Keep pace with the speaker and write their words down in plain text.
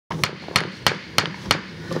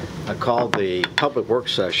Call the public work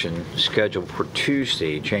session scheduled for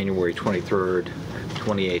Tuesday, January 23rd,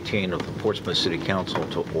 2018 of the Portsmouth City Council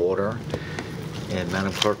to order. And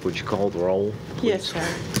Madam Clerk, would you call the roll, please? Yes, sir.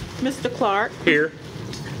 Mr. Clark. Here.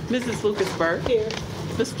 Mrs. Lucas-Burke. Here.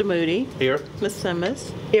 Mr. Moody. Here. Ms.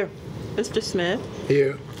 Simmons. Here. Mr. Smith.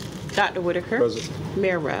 Here. Dr. Whitaker. Present.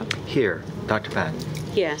 Mayor Rupp. Here. Dr. Patton.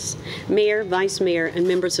 Yes. Mayor, Vice Mayor, and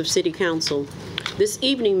members of City Council. This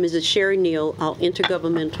evening, Mrs. Sherry Neal, our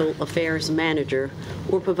Intergovernmental Affairs Manager,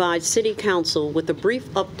 will provide City Council with a brief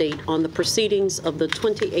update on the proceedings of the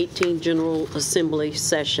 2018 General Assembly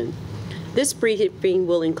session. This briefing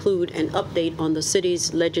will include an update on the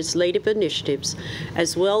city's legislative initiatives,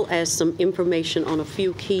 as well as some information on a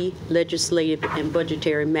few key legislative and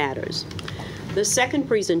budgetary matters. The second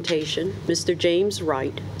presentation, Mr. James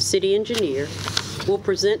Wright, City Engineer, will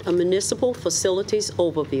present a municipal facilities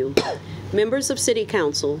overview. Members of City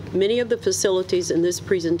Council, many of the facilities in this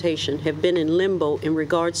presentation have been in limbo in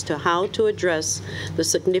regards to how to address the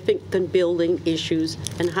significant building issues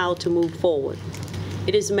and how to move forward.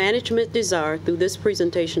 It is management's desire through this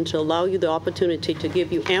presentation to allow you the opportunity to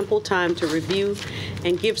give you ample time to review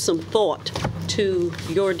and give some thought to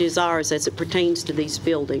your desires as it pertains to these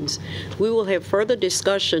buildings. We will have further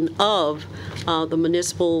discussion of the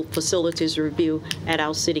municipal facilities review at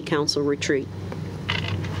our City Council retreat.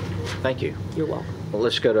 Thank you. You're welcome. Well,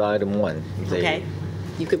 let's go to item 1. Okay.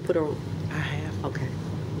 You can put her on. I have. Okay.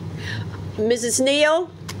 Mrs. Neal?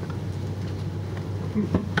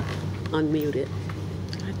 Unmuted.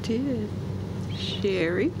 I did.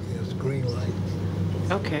 Sherry. Yes, green light.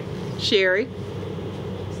 Okay. Sherry.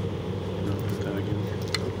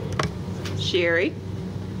 Sherry.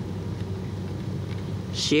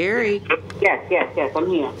 Sherry. Yes, I'm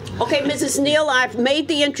here. Okay, Mrs. Neal, I've made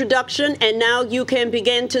the introduction, and now you can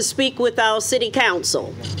begin to speak with our City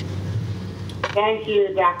Council. Thank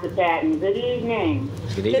you, Dr. Patton. Good evening.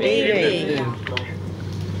 Good evening.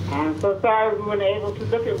 I'm so sorry we weren't able to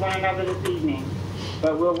look at one another this evening,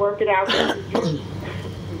 but we'll work it out in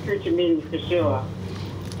future meetings for sure.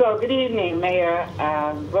 So, good evening, Mayor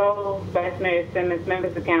Rose, Vice Mayor Simmons,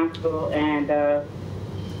 members of council, and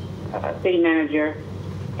City Manager,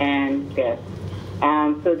 and guests.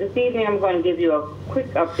 So this evening I'm going to give you a quick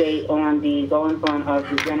update on the goings-on of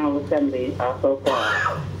the General Assembly so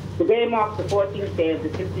far. Today marks the 14th day of the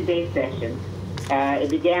 60-day session. It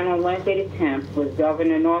began on Wednesday the 10th, with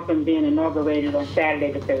Governor Northam being inaugurated on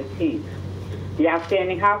Saturday the 13th. The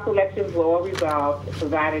outstanding House elections were all resolved,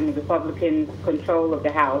 providing the Republican control of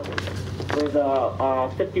the House with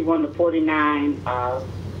a 51 to 49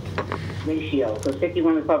 ratio, so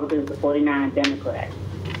 51 Republicans to 49 Democrats.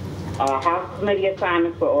 House committee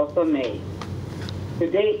assignments were also made. To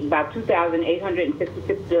date, about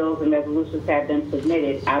 2,856 bills and resolutions have been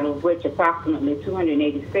submitted, out of which approximately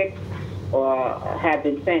 286 have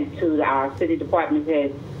been sent to our city department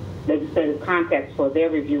heads, legislative contacts for their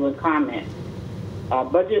review and comment.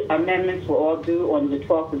 Budget amendments were all due on the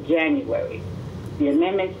 12th of January. The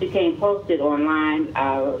amendments became posted online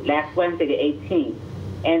last Wednesday, the 18th,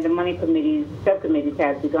 and the money committees, subcommittees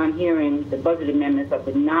have begun hearing the budget amendments of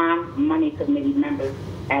the non-money committee members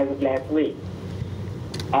as of last week.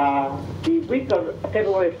 The week of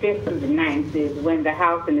February 5th through the 9th is when the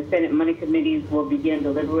House and the Senate money committees will begin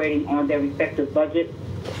deliberating on their respective budgets.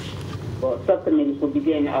 Well, subcommittees will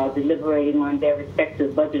begin deliberating on their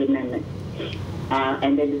respective budget amendments.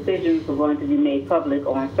 And their decisions are going to be made public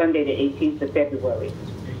on Sunday, the 18th of February.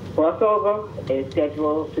 Crossover is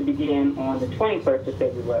scheduled to begin on the 21st of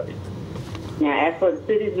February. Now, as for the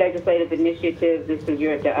city's legislative initiatives, this is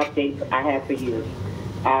the update I have for you.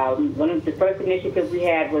 One of the first initiatives we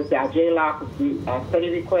had was our J-Lock study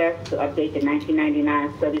request to update the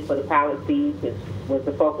 1999 study for the pilot fees, which was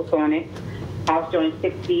the focus on it. House Joint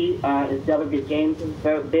 60 is Delegate James's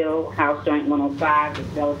bill. House Joint 105 is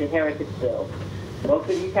Delegate Heritage's bill. Both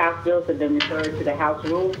of these House bills have been referred to the House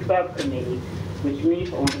Rules Subcommittee, which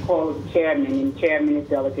meets on the call of the chairman, and the chairman is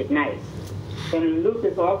Delegate Knight. Senator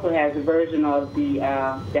Lucas also has a version of the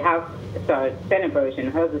Senate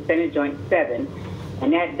version. Hers is Senate Joint 7,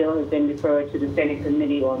 and that bill has been referred to the Senate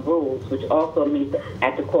Committee on Rules, which also meets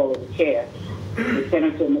at the call of the chair, with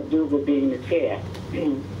Senator McDougal being the chair.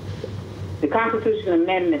 The constitutional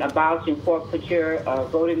amendment abolishing forfeiture of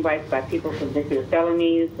voting rights by people convicted of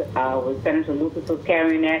felonies, with Senator Lucas was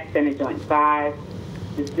carrying that, Senate Joint 5.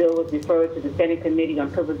 This bill was referred to the Senate Committee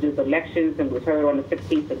on Privileged Elections and was heard on the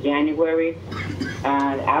 16th of January. The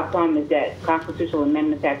outcome is that constitutional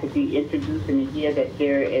amendments have to be introduced in the year that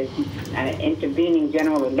there is an intervening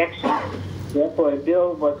general election. Therefore, a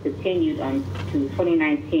bill was continued to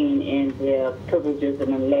 2019 in the Privileges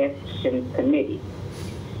and Elections Committee.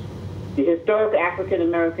 The Historic African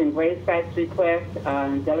American Grave Sites request,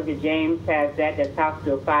 Delegate James has that. That's House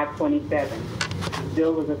Bill 527. The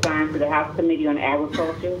bill was assigned to the House Committee on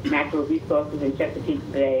Agriculture, Natural Resources, and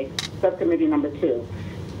Chesapeake Bay, Subcommittee Number 2,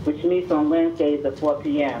 which meets on Wednesdays at 4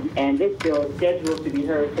 p.m. And this bill is scheduled to be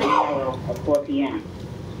heard tomorrow at 4 p.m.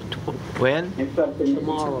 When? in subcommittee.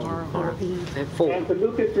 Tomorrow at 4. And for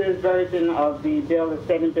Lucas's version of the bill is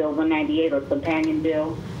Senate Bill 198, or companion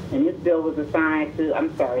bill. And this bill was assigned to,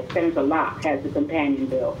 Senator Locke has the companion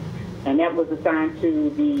bill. And that was assigned to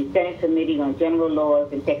the Senate Committee on General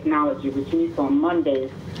Laws and Technology, which meets on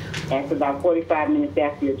Mondays at about 45 minutes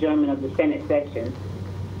after the adjournment of the Senate session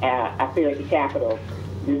up here at the Capitol.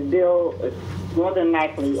 This bill is more than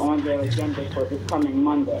likely on their agenda for this coming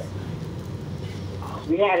Monday.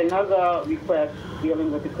 We had another request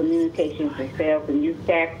dealing with the communications and sales and use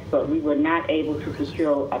tax, but we were not able to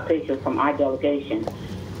secure a patron from our delegation.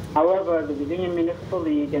 However, the Virginia Municipal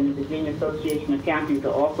League and the Virginia Association of Counties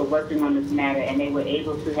are also working on this matter, and they were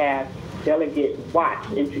able to have Delegate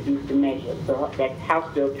Watts introduce the measure. So that's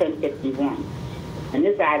House Bill 1051. And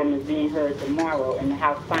this item is being heard tomorrow in the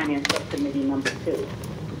House Finance Subcommittee Number 2.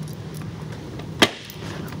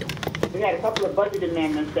 We had a couple of budget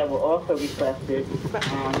amendments that were also requested.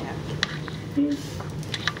 The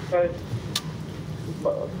first,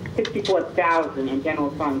 $64,000 in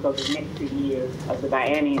general funds over the next 2 years of the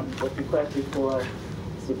biennium was requested for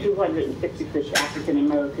the 266 African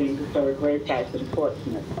American historic grave sites in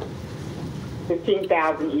Portsmouth.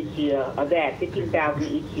 $15,000 each year of that.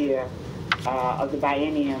 $15,000 each year of the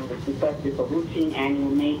biennium was requested for routine annual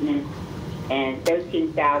maintenance, and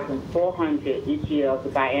 $13,400 each year of the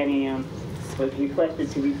biennium was requested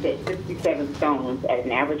to reset 67 stones at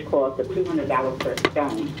an average cost of $200 per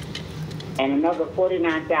stone, and another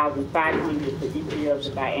 $49,500 for each year of the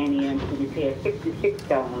biennium to repair 66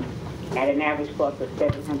 stones at an average cost of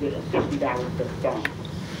 $750 per stone.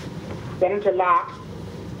 Senator Locke,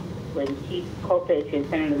 when Chief Kopech and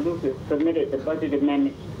Senator Lucas submitted the budget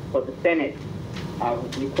amendment for the Senate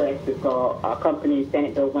request to accompany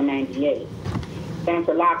Senate Bill 198.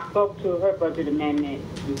 Senator Locke spoke to her budget amendment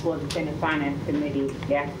before the Senate Finance Committee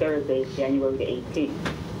last Thursday, January the 18th.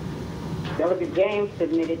 Delegate James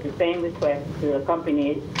submitted the same request to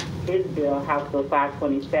accompany his bill, House Bill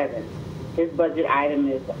 527. His budget item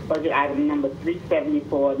is budget item number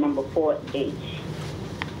 374, number 4H.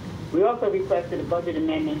 We also requested a budget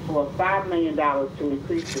amendment for $5 million to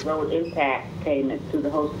increase the road impact payments to the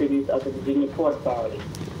host cities of the Virginia Port Authority.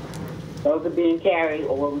 Those are being carried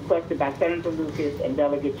or were requested by Senator Lucas and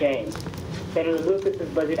Delegate James. Senator Lucas's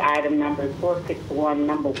budget item number is 461,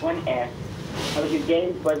 number 1F. Delegate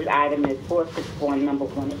James' budget item is 461, number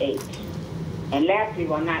 1H. And lastly,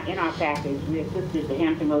 while not in our package, we assisted the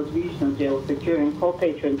Hampton Roads Regional Jail with securing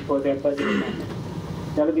co-patrons for their budget amendments.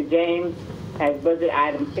 Delegate James has budget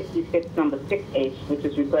item 66, number 6H, which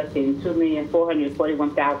is requesting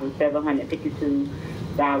 $2,441,752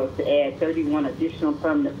 to add 31 additional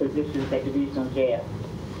permanent positions at the regional jail.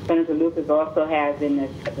 Senator Lucas also has in a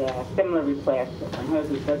similar request on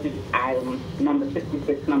hers is budget item number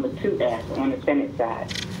 66, number 2F on the Senate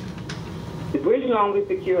side. The bridge loan we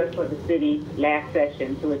secured for the city last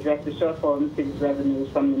session to address the shortfall in the city's revenues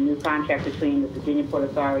from the new contract between the Virginia Port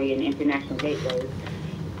Authority and International Gateways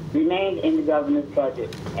remained in the governor's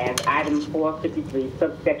budget as item 453,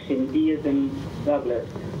 subsection D as in Douglas,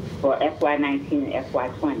 for FY19 and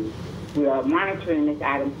FY20. We are monitoring this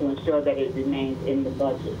item to ensure that it remains in the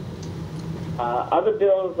budget. Other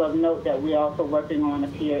bills of note that we're also working on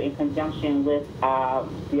appear in conjunction with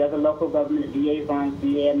the other local government liaisons,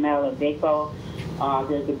 the AML and DACO.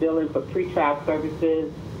 There's a bill in for pretrial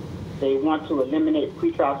services. They want to eliminate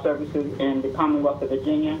pretrial services in the Commonwealth of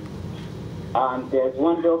Virginia. There's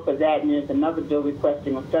one bill for that, and there's another bill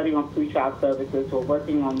requesting a study on pretrial services. We're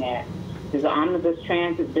working on that. There's an omnibus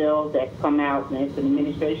transit bill that's come out, and it's an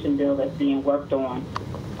administration bill that's being worked on.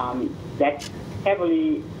 That's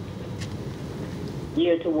heavily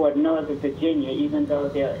geared toward Northern Virginia, even though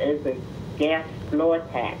there is a gas floor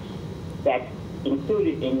tax that's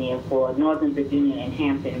included in there for Northern Virginia and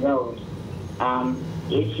Hampton Roads.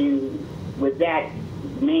 Issue with that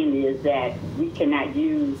mainly is that we cannot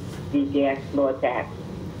use the gas floor tax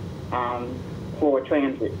for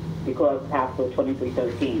transit because of House Bill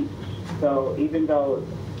 2313. So even though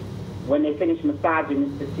when they finish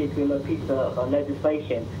massaging this particular piece of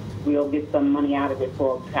legislation, we'll get some money out of it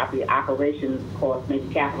for probably operations costs, maybe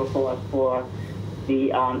capital costs for the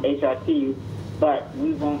HRT, but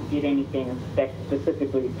we won't get anything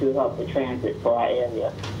specifically to help the transit for our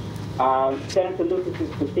area. Senator Lucas's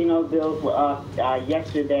casino bills were up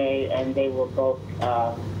yesterday, and they were both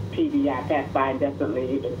PBI passed by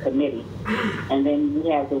indefinitely in committee. And then we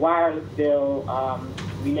have the wireless bill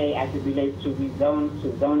as it relates to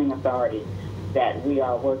zoning authority that we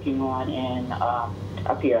are working on in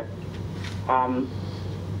up here.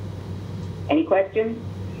 Any questions?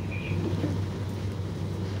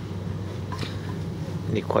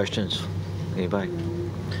 Any questions? Anybody?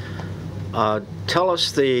 Tell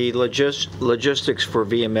us the logistics for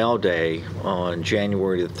VML Day on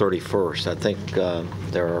January the 31st. I think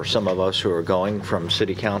there are some of us who are going from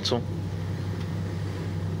City Council.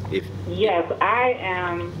 Yes, I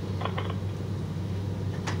am.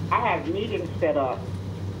 I have meetings set up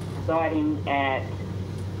starting at.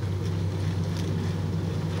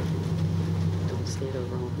 Don't say the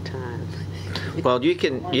wrong time. Well, you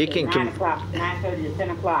can 9:30 to 10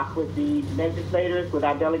 o'clock with the legislators, with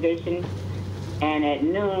our delegation. And at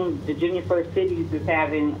noon, the Virginia First Cities is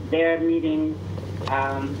having their meeting,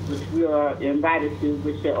 which we are invited to,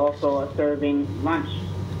 which they also are serving lunch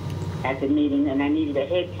at the meeting. And I needed a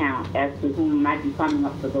head count as to whom might be coming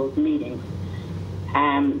up for those meetings.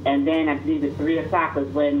 And then I believe at 3 o'clock is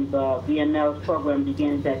when the VML's program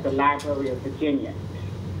begins at the Library of Virginia.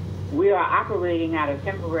 We are operating out of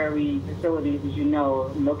temporary facilities, as you know,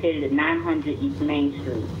 located at 900 East Main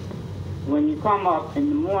Street. When you come up in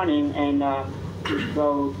the morning and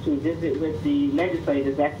go to visit with the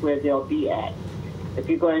legislators, that's where they'll be at. If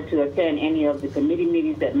you're going to attend any of the committee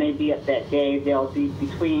meetings that may be up that day, they'll be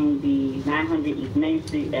between the 900 East Main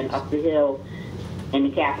Street and up the hill in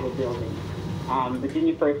the Capitol building.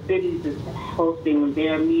 Virginia First Cities is hosting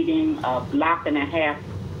their meeting a block and a half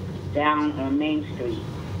down on Main Street.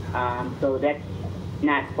 So that's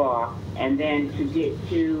not far. And then to get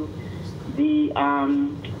to the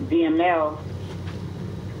VML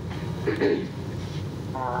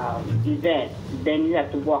event, then you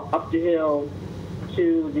have to walk up the hill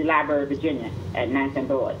to the Library of Virginia at 9th and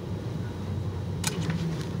Broad.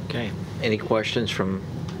 Okay. Any questions from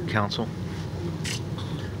council?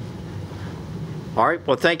 All right.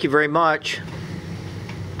 Well, thank you very much.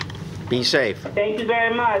 Be safe. Thank you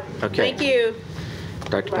very much. Okay. Thank you.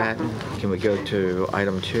 Dr. Patton, can we go to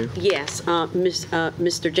item 2? Yes,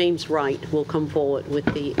 Mr. James Wright will come forward with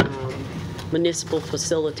the municipal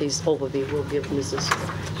facilities overview. We'll give Mrs.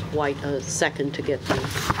 White a second to get the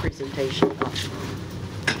presentation up.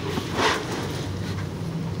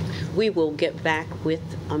 We will get back with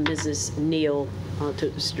Mrs. Neal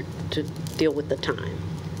to deal with the time.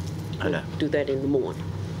 I know. Do that in the morning.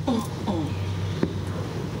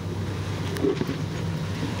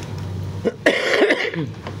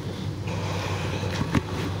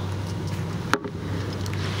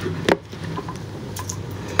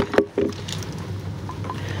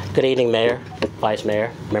 Good evening, Mayor, Vice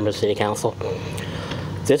Mayor, members of City Council.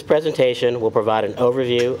 This presentation will provide an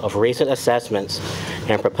overview of recent assessments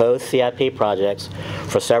and proposed CIP projects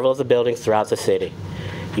for several of the buildings throughout the city.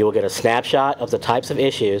 You will get a snapshot of the types of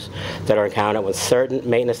issues that are encountered when certain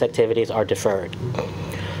maintenance activities are deferred.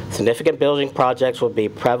 Significant building projects will be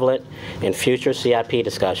prevalent in future CIP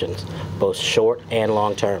discussions, both short and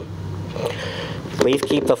long term. Please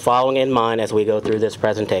keep the following in mind as we go through this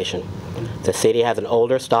presentation. The city has an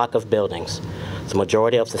older stock of buildings. The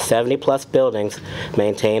majority of the 70-plus buildings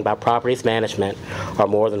maintained by Properties Management are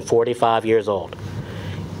more than 45 years old.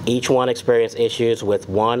 Each one experienced issues with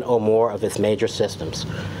one or more of its major systems.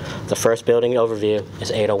 The first building overview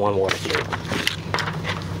is 801 Water Street.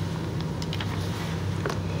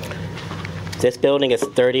 This building is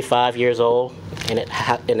 35 years old, and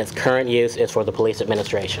its current use is for the police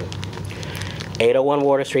administration. 801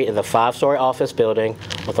 Water Street is a 5-story office building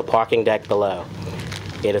with a parking deck below.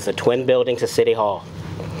 It is a twin building to City Hall.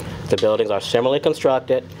 The buildings are similarly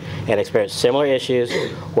constructed and experience similar issues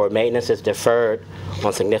where maintenance is deferred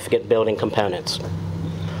on significant building components.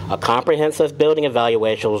 A comprehensive building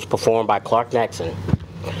evaluation was performed by Clark Nexon.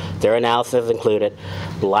 Their analysis included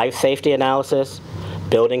life safety analysis,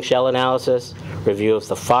 building shell analysis, review of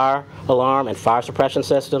the fire alarm and fire suppression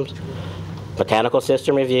systems, mechanical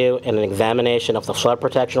system review, and an examination of the flood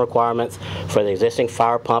protection requirements for the existing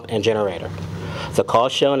fire pump and generator. The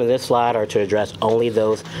costs shown in this slide are to address only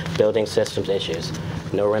those building systems issues.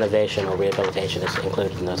 No renovation or rehabilitation is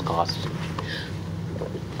included in those costs.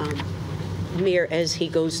 Mayor, as he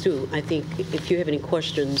goes through, I think if you have any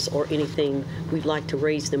questions or anything, we'd like to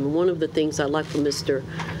raise them. And one of the things I'd like for Mr.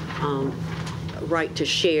 Wright to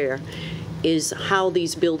share is how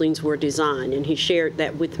these buildings were designed. And he shared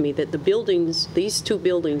that with me, that the buildings, these two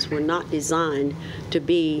buildings were not designed to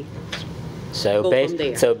be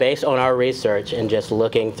So based on our research and just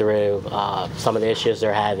looking through some of the issues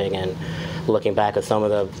they're having and looking back at some of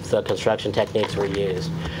the construction techniques were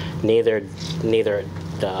used, neither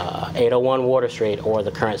the 801 Water Street or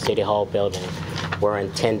the current City Hall building were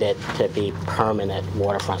intended to be permanent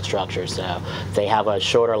waterfront structures. So they have a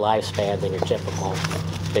shorter lifespan than your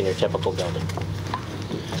typical building.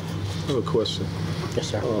 I have a question. Yes,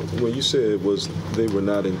 sir. When you said they were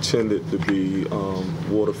not intended to be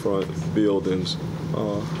waterfront buildings,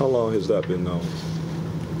 how long has that been known?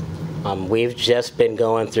 We've just been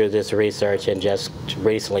going through this research and just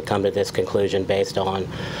recently come to this conclusion based on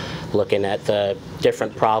looking at the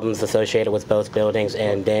different problems associated with both buildings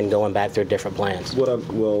and then going back through different plans.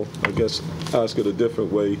 Well, I guess ask it a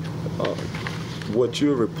different way. What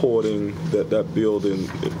you're reporting that building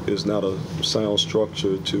is not a sound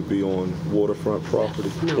structure to be on waterfront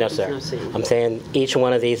property? No, it's sir. not saying. I'm saying each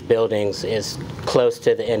one of these buildings is close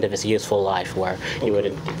to the end of its useful life, where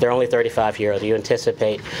they're only 35 years old. You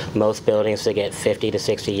anticipate most buildings to get 50 to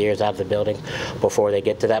 60 years out of the building before they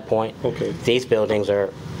get to that point. Okay. These buildings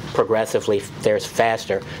are progressively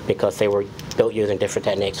faster because they were built using different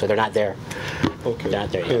techniques, so they're not there. Okay. They're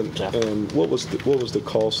not there yet. So. And what was the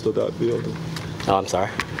cost of that building? Oh, I'm sorry.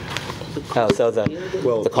 Oh, so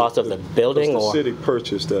the cost of the building, the or city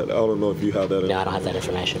purchased that. I don't know if you have that. no, I don't have that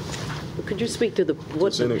information. Could you speak to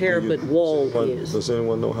what the Does parapet wall is? Does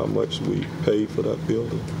anyone know how much we paid for that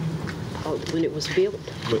building? Oh, when it was built?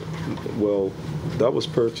 Well, that was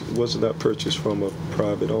purchased. Wasn't that purchased from a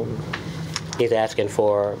private owner? He's asking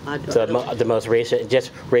for the most recent, just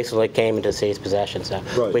recently came into city's possession, so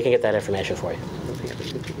Right. we can get that information for you.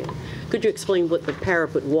 Could you explain what the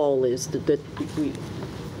parapet wall is that we?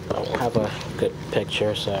 I don't have a good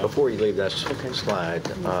picture, so. Before you leave that slide,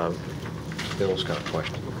 Bill's got a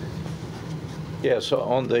question. Yeah, so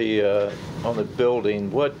on the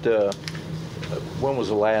building, when was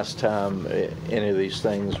the last time any of these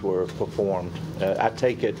things were performed? I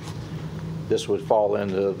take it this would fall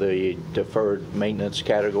into the deferred maintenance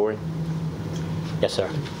category? Yes, sir.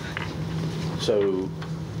 So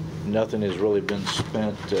nothing has really been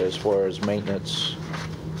spent as far as maintenance?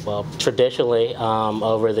 Well, traditionally,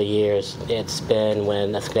 over the years, it's been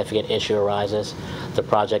when a significant issue arises, the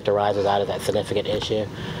project arises out of that significant issue.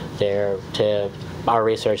 To our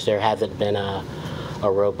research, there hasn't been a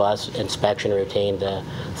robust inspection routine to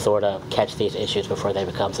sort of catch these issues before they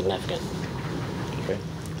become significant. Okay,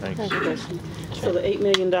 thanks. I have a question. So the $8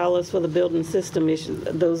 million for the building system issues,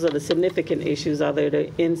 those are the significant issues. Are there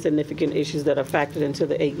the insignificant issues that are factored into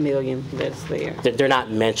the $8 million that's there? They're not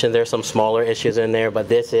mentioned. There's some smaller issues in there, but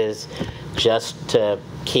this is just to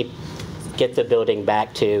get the building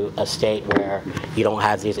back to a state where you don't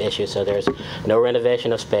have these issues. So there's no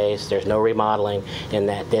renovation of space, there's no remodeling, in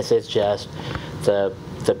that this is just the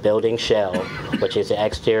building shell, which is the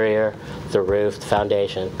exterior, the roof, the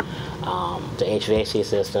foundation, the HVAC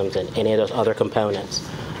systems, and any of those other components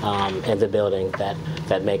in the building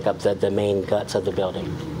that make up the main guts of the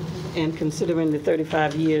building. And considering the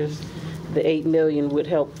 35 years, the $8 million would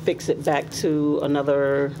help fix it back to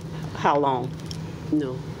another, how long?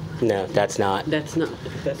 No, No, that's not. that's not.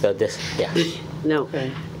 So this, yeah. No.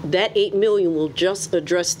 Okay. That $8 million will just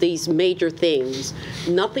address these major things.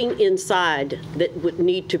 Nothing inside that would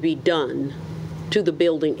need to be done to the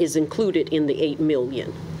building is included in the $8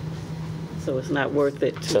 million. So it's not worth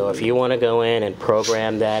it. So if you want to go in and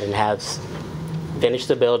program that and finish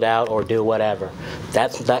the build out or do whatever,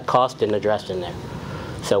 that cost isn't addressed in there.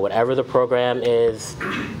 So whatever the program is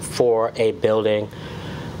for a building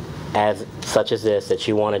such as this that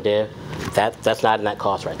you want to do, that's not in that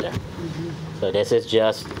cost right there. So this is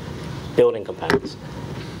just building components.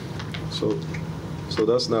 So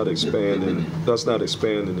that's not expanding. That's not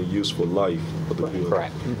expanding the useful life of the building.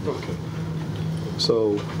 Correct. Okay.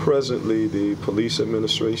 So presently, the police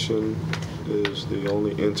administration is the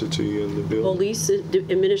only entity in the building. Police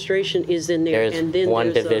administration is in there. There's and then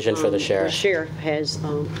one there's division for the sheriff. The sheriff has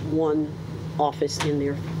one office in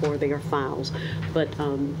there for their files. But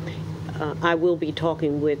I will be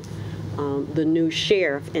talking with the new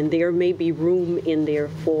sheriff, and there may be room in there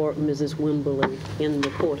for Mrs. Wimberly in the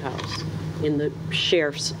courthouse, in the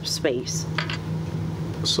sheriff's space.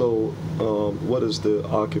 So what is the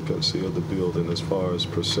occupancy of the building as far as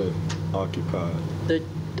percent occupied?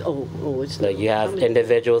 It's So you have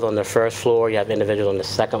individuals on the first floor, you have individuals on the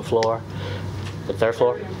second floor, the third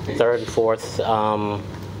floor, third and fourth, kind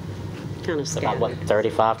of about scattered. what,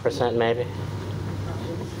 35% maybe?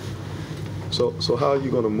 So how are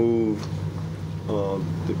you going to move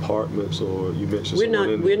departments, or you mentioned We're someone not-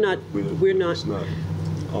 in we're there not- that we're not- it's not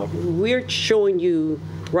operating? We're showing you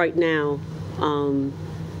right now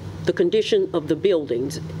the condition of the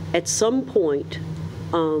buildings. At some point,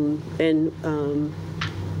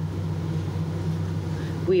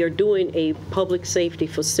 we are doing a public safety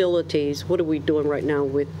facilities. What are we doing right now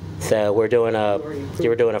with? So we're doing a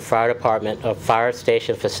fire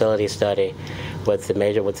station facility study with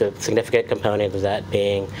the significant component of that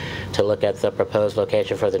being to look at the proposed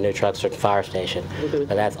location for the new Truxtun fire station. But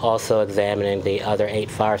that's also examining the other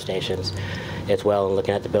 8 fire stations as well and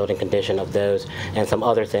looking at the building condition of those and some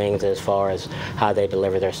other things as far as how they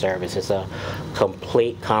deliver their service. It's a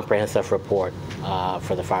complete, comprehensive report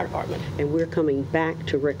for the fire department. And we're coming back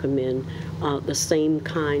to recommend the same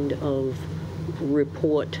kind of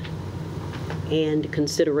report and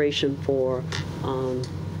consideration for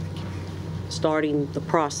starting the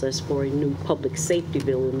process for a new public safety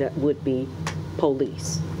building that would be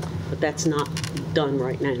police. But that's not done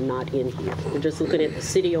right now, not in here. We're just looking at the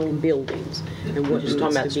city-owned buildings and what needs to be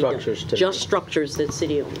done. talking about structures today. Just structures that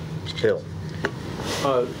city-owned. Bill?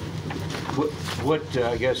 I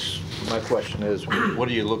guess my question is, what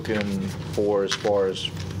are you looking for as far as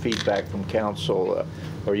feedback from council?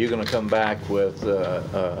 Are you going to come back with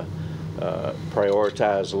a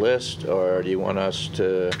prioritized list, or do you want us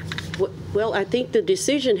to? Well, I think the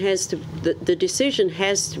decision has to,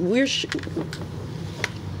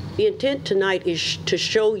 the intent tonight is to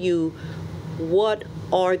show you what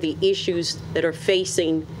are the issues that are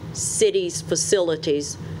facing cities'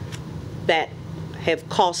 facilities that have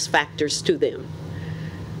cost factors to them.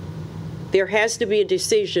 There has to be a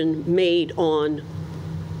decision made on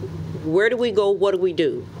where do we go, what do we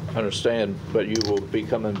do? Understand, but you will be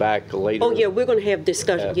coming back later. Oh, yeah, we're going to have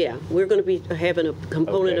discussion, yeah. We're going to be having a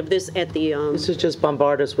component Okay. of this at the, This is just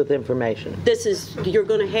bombard us with information. you're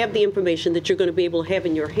going to have the information that you're going to be able to have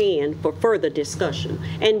in your hand for further discussion,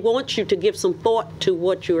 and want you to give some thought to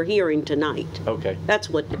what you're hearing tonight. Okay. That's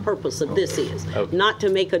what the purpose of this is, Okay. not to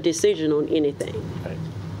make a decision on anything. Right.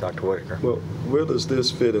 Dr. Whitaker? Well, where does this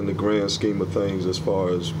fit in the grand scheme of things as far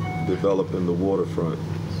as developing the waterfront?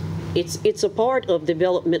 It's a part of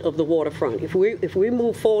development of the waterfront. If we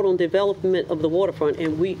move forward on development of the waterfront,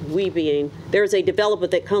 and we being, there's a developer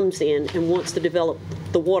that comes in and wants to develop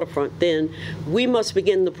the waterfront, then we must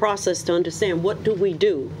begin the process to understand what do we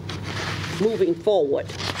do moving forward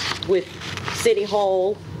with City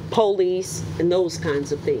Hall, police, and those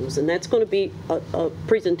kinds of things. And that's going to be a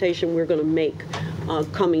presentation we're going to make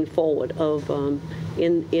coming forward of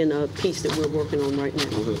in a piece that we're working on right now.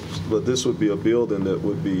 But this would be a building that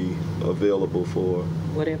would be available for.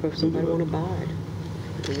 Whatever somebody want to buy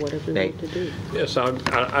it, or whatever they want to do. Yes,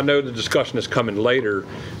 I know the discussion is coming later,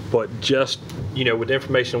 but just, with the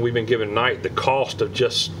information we've been given tonight, the cost of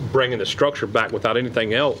just bringing the structure back without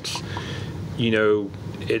anything else,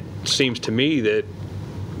 it seems to me that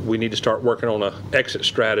we need to start working on an exit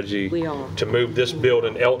strategy We are. to move this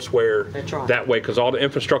building elsewhere. That's right. That way, because all the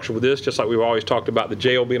infrastructure with this, just like we've always talked about the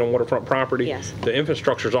jail being on waterfront property, Yes. the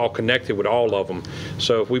infrastructure is all connected with all of them.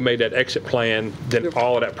 So if we made that exit plan, then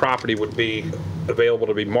all of that property would be available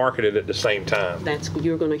to be marketed at the same time.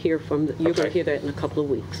 You're going to hear you're going to Okay. hear that in a couple of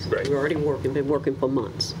weeks. Great. We're already been working for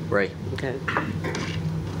months. Ray? Okay.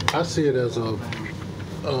 I see it as a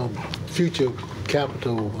future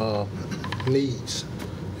capital needs.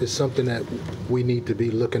 It's something that we need to be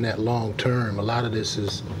looking at long term. A lot of this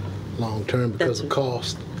is long term because of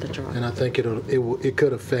cost. That's right. And I think it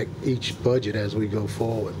could affect each budget as we go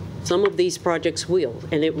forward. Some of these projects will,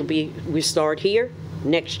 and it will be, we start here,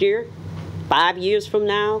 next year, 5 years from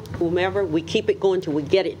now, whomever, we keep it going till we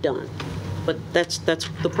get it done. But that's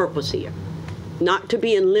the purpose here. Not to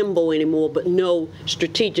be in limbo anymore, but know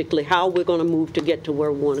strategically how we're going to move to get to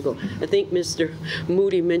where we want to go. I think Mr.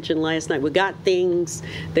 Moody mentioned last night, we got things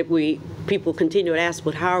that people continue to ask,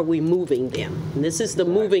 but how are we moving them? And this is the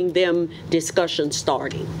moving them discussion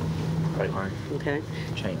starting. Right. Okay?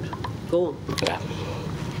 James? Go on. Yeah.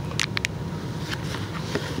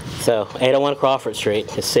 So 801 Crawford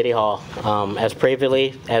Street is City Hall.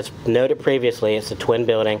 As noted previously, it's a twin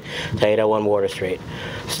building to 801 Water Street.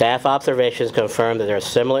 Staff observations confirm that there are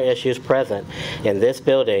similar issues present in this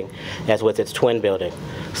building as with its twin building.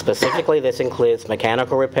 Specifically, this includes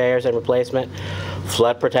mechanical repairs and replacement,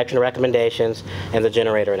 flood protection recommendations, and the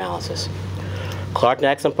generator analysis. Clark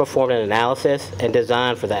Nexum performed an analysis and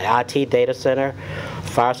design for the IT data center,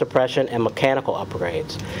 fire suppression, and mechanical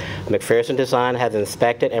upgrades. McPherson Design has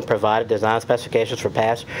inspected and provided design specifications for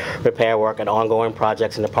past repair work and ongoing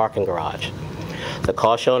projects in the parking garage. The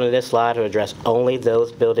cost shown in this slide will address only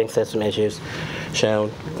those building system issues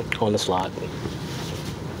shown on the slide.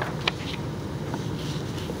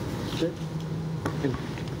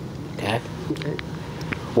 Okay.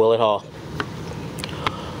 Willett Hall.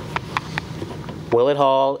 Willett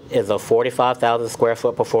Hall is a 45,000 square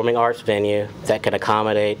foot performing arts venue that can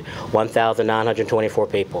accommodate 1,924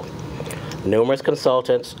 people. Numerous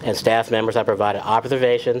consultants and staff members have provided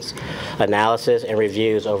observations, analysis, and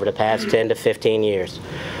reviews over the past 10 to 15 years.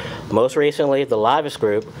 Most recently, the Livis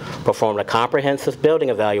Group performed a comprehensive building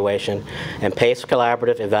evaluation, and PACE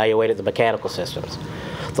Collaborative evaluated the mechanical systems.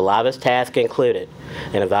 The Livis task included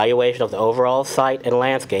an evaluation of the overall site and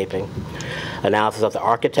landscaping, analysis of the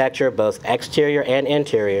architecture, both exterior and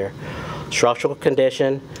interior, structural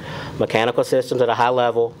condition, mechanical systems at a high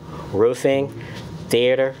level, roofing,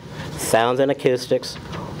 theater, sounds and acoustics,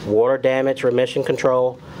 water damage, remission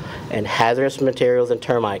control, and hazardous materials and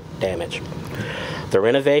termite damage. The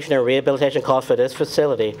renovation and rehabilitation costs for this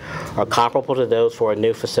facility are comparable to those for a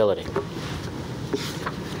new facility.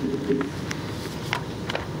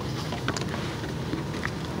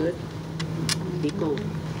 Good. Keep going.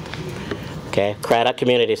 Okay, Craddock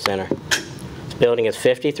Community Center. This building is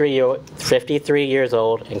 53 years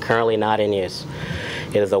old and currently not in use.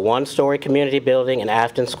 It is a one-story community building in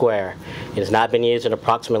Afton Square. It has not been used in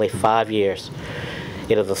approximately 5 years.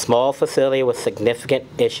 It is a small facility with significant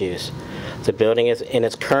issues. The building is in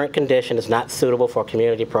its current condition is not suitable for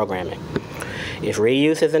community programming. If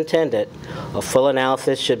reuse is intended, a full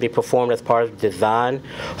analysis should be performed as part of the design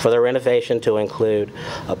for the renovation to include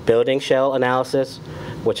a building shell analysis,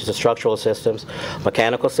 which is the structural systems,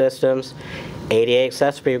 mechanical systems, ADA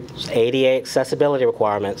accessibility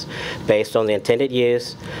requirements based on the intended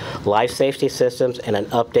use, life safety systems, and an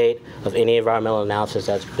update of any environmental analysis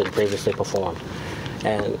that's been previously performed.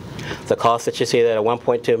 And the cost that you see there at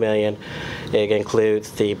 $1.2 million, it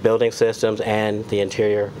includes the building systems and the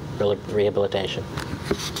interior rehabilitation.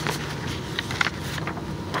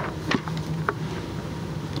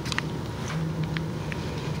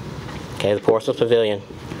 Okay, the Portsmouth Pavilion.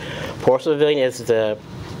 Portsmouth Pavilion is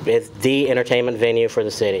the entertainment venue for the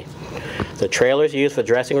city. The trailers used for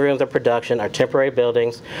dressing rooms or production are temporary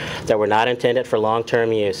buildings that were not intended for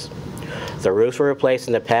long-term use. The roofs were replaced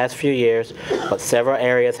in the past few years, but several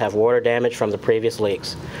areas have water damage from the previous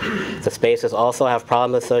leaks. The spaces also have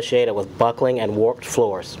problems associated with buckling and warped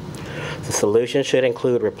floors. The solution should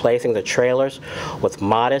include replacing the trailers with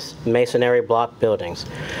modest masonry block buildings.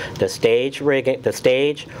 The stage, rigging,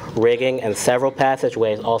 and several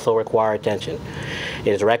passageways also require attention.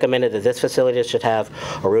 It is recommended that this facility should have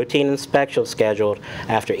a routine inspection scheduled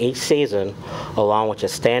after each season, along with a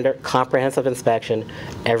standard comprehensive inspection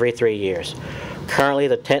every 3 years. Currently,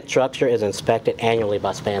 the tent structure is inspected annually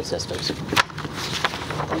by Span Systems.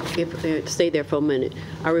 Stay there for a minute.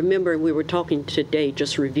 I remember we were talking today,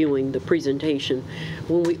 just reviewing the presentation,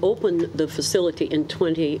 when we opened the facility in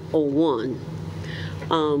 2001,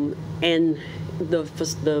 and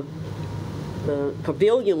the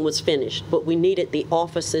pavilion was finished, but we needed the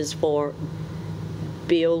offices for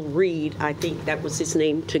Bill Reed, I think that was his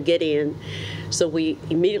name, to get in. So we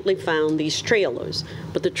immediately found these trailers.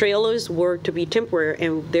 But the trailers were to be temporary,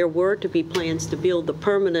 and there were to be plans to build the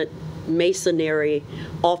permanent masonry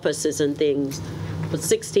offices and things. But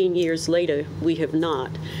 16 years later, we have not.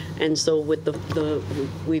 And so with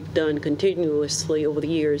we've done continuously over the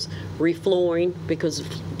years reflooring, because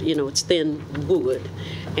it's thin wood,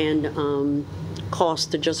 and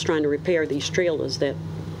cost to just trying to repair these trailers. That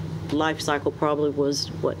life cycle probably was,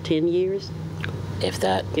 what, 10 years? If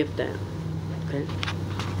that. If that. Okay.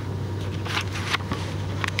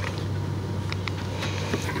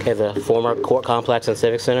 Okay, the former court complex and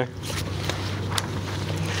civic center.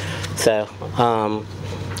 So,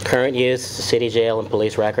 current use, city jail and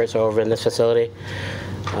police records are over in this facility.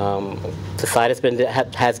 The site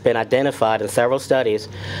has been identified in several studies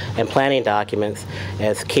and planning documents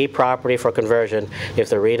as key property for conversion if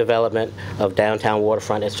the redevelopment of downtown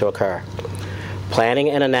waterfront is to occur. Planning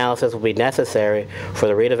and analysis will be necessary for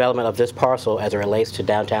the redevelopment of this parcel as it relates to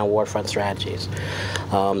downtown waterfront strategies.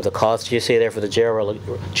 The cost you see there for the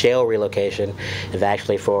jail relocation is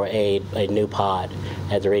actually for a new pod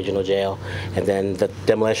at the regional jail, and then the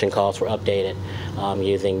demolition costs were updated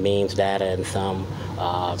using means data and some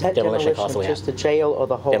demolition costs we have. Just the jail or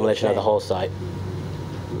the whole Demolition thing? of the whole site.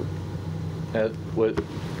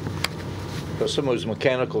 Some of those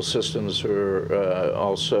mechanical systems are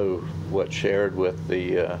also shared with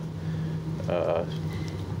the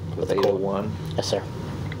with 801? Yes, sir.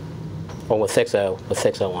 Or with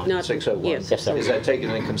 601. Not- 601? Yes. Yes, sir. Is that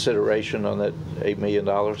taken into consideration on that $8 million?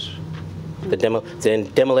 The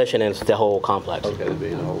demolition is the whole complex. Okay, that'd be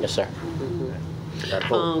the whole. Yes, sir. That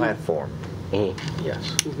whole platform. Mhm.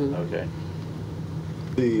 Yes. Okay.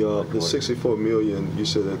 The 64 million, you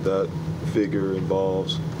said that figure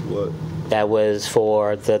involves what? That was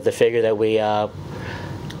for the figure that we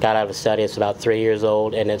got out of a study. It's about 3 years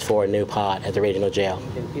old, and it's for a new pod at the regional jail.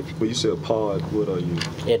 When you say a pod, what are you?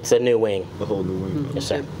 It's a new wing. A whole new wing? Yes,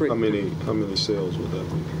 sir. How many cells would that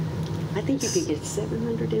be? I think you could get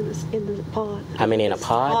 700 in the pod. How many in a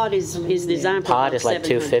pod? Pod is designed for Pod about is like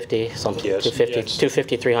 700. 250, something, Yes, 250, yes.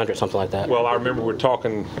 250, 300, something like that. Well, I remember we were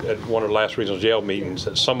talking at one of the last regional jail meetings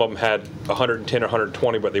that some of them had 110 or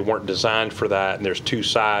 120, but they weren't designed for that, and there's 2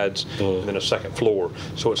 sides and then a second floor.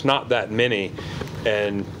 So it's not that many.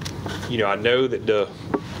 And, you know, I know that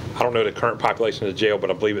I don't know the current population of the jail,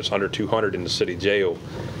 but I believe it's under 200 in the city jail.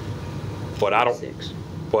 But I don't. 6.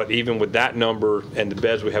 But even with that number and the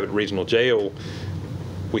beds we have at regional jail,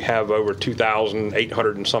 we have over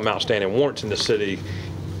 2,800 and some outstanding warrants in the city.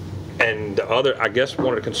 And the other, I guess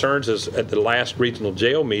one of the concerns is at the last regional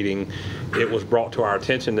jail meeting, it was brought to our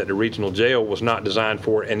attention that the regional jail was not designed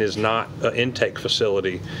for and is not an intake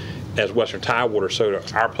facility as Western Tidewater. So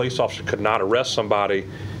our police officer could not arrest somebody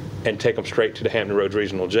and take them straight to the Hampton Roads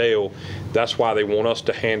Regional Jail. That's why they want us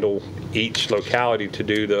to handle each locality to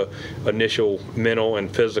do the initial mental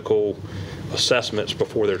and physical assessments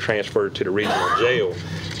before they're transferred to the regional jail.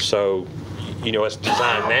 So, you know, it's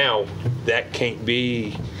designed now, that can't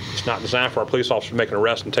be, it's not designed for our police officers to make an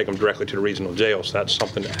arrest and take them directly to the regional jail. So that's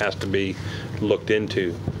something that has to be looked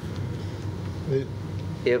into.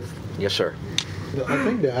 Yes, sir. I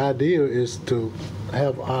think the idea is to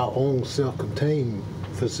have our own self-contained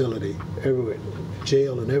facility, everywhere,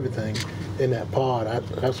 jail and everything in that pod.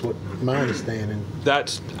 That's what my understanding.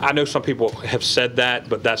 I know some people have said that,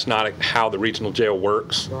 but that's not how the regional jail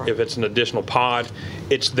works. Right. If it's an additional pod,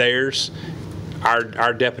 it's theirs.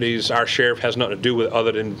 Our deputies, our sheriff has nothing to do with it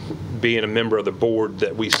other than being a member of the board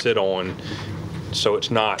that we sit on. So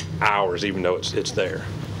it's not ours, even though it's there.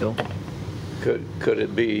 Bill?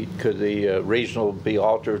 Could the regional be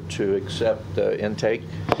altered to accept intake?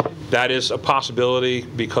 That is a possibility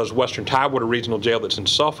because Western Tidewater Regional Jail that's in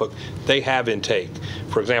Suffolk, they have intake.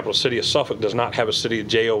 For example, the city of Suffolk does not have a city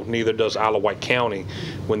jail, neither does Isle of Wight County.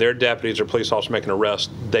 When their deputies or police officers make an arrest,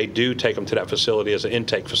 they do take them to that facility as an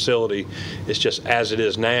intake facility. It's just as it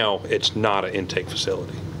is now, it's not an intake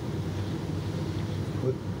facility.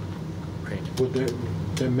 Would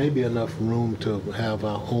there may be enough room to have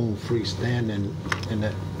our own freestanding in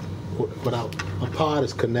that, without, a pod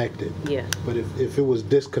is connected. Yeah. But if it was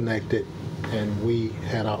disconnected and we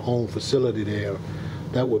had our own facility there,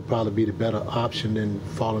 that would probably be the better option than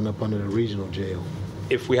falling up under the regional jail.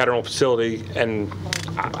 If we had our own facility, and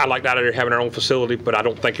I like that idea of having our own facility, but I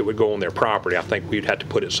don't think it would go on their property. I think we'd have to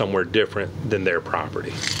put it somewhere different than their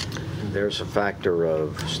property. There's a factor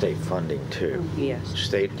of state funding, too. Yes.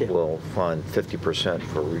 State will fund 50%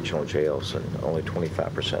 for regional jails and only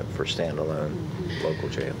 25% for standalone local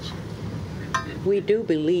jails. We do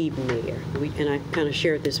believe, Mayor, and I kind of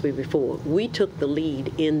shared this with you before, we took the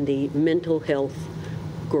lead in the mental health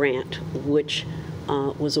grant, which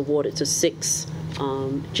was awarded to 6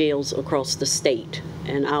 jails across the state,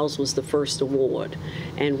 and ours was the first award.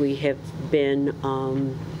 And we have been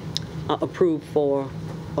approved for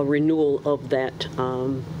a renewal of that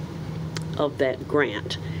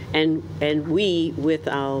grant. And we, with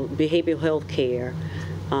our behavioral health care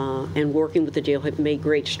and working with the jail, have made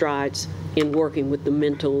great strides in working with the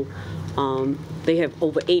mental. They have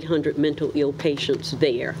over 800 mental ill patients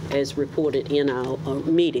there, as reported in our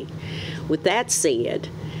meeting. With that said,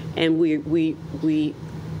 and we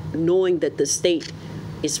knowing that the state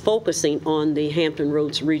is focusing on the Hampton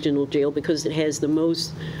Roads Regional Jail because it has the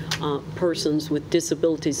most persons with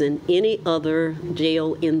disabilities than any other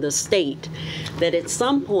jail in the state, that at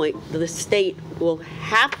some point the state will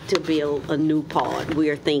have to build a new pod,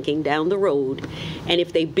 we are thinking, down the road. And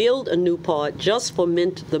if they build a new pod just for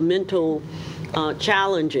the mental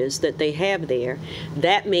challenges that they have there,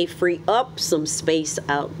 that may free up some space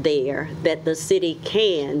out there that the city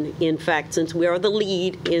can, in fact, since we are the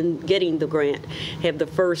lead in getting the grant, have the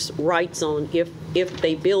first rights on if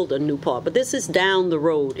they build a new pod. But this is down the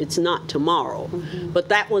road. It's not tomorrow. Mm-hmm. But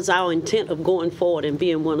that was our intent of going forward and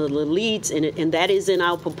being one of the leads in it, and that is in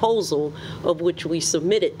our proposal of which we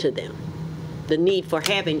submitted to them. The need for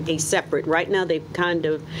having a separate, right now they've kind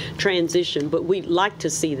of transitioned, but we'd like to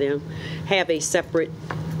see them have a separate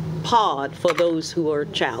pod for those who are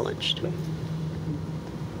challenged.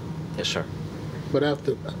 Yes, sir. But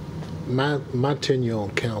after my tenure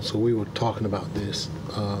on council, we were talking about this.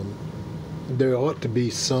 There ought to be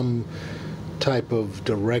some type of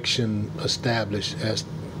direction established as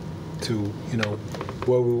to,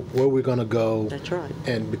 where we're going to go. That's right.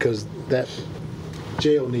 And because that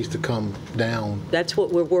jail needs to come down. That's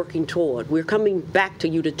what we're working toward. We're coming back to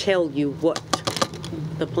you to tell you what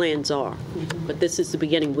the plans are. But this is the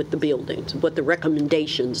beginning with the buildings, what the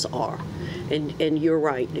recommendations are. And you're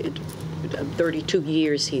right, 32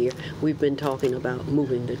 years here, we've been talking about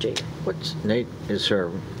moving the jail. Nate, is there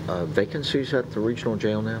vacancies at the regional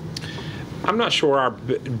jail now? I'm not sure our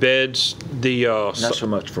beds, Not so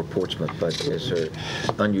much for Portsmouth, but is there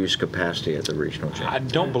unused capacity at the regional jail? I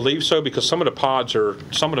don't believe so, because some of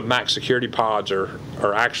the max security pods are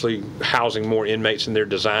actually housing more inmates than they're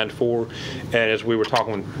designed for. And as we were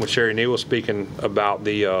talking when Sherry Neal was speaking about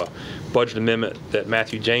the budget amendment that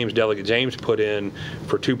Delegate James put in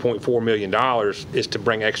for $2.4 million is to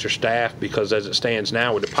bring extra staff, because as it stands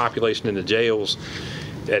now with the population in the jails,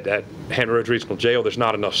 at Hampton Roads Regional Jail, there's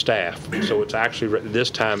not enough staff. So it's actually,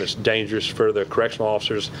 this time, it's dangerous for the correctional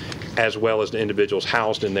officers as well as the individuals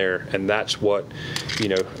housed in there. And that's what,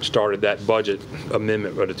 started that budget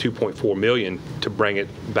amendment of the $2.4 million to bring it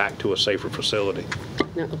back to a safer facility.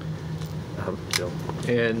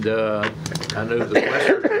 And I know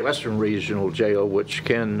the Western Regional Jail, which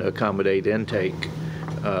can accommodate intake,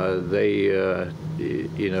 they,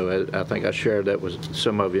 I think I shared that with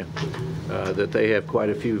some of you, that they have quite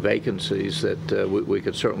a few vacancies that we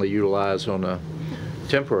could certainly utilize on a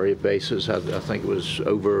temporary basis. I think it was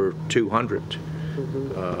over 200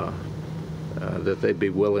 that they'd be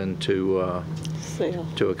willing to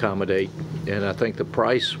accommodate. And I think the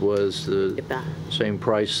price was the same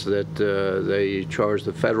price that they charge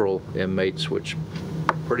the federal inmates, which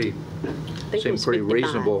seemed pretty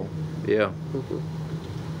reasonable. Yeah.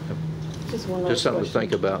 Just something to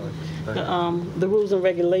think about. The rules and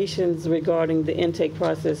regulations regarding the intake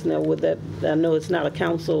process, now would that, I know it's not a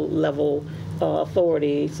council level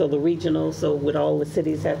authority, so the regional, so would all the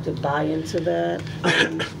cities have to buy into that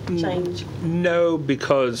change? No,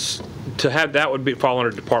 because to have that would fall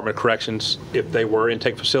under Department of Corrections if they were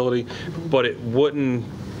intake facility, but it wouldn't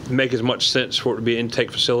make as much sense for it to be an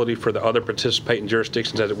intake facility for the other participating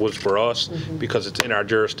jurisdictions as it was for us, because it's in our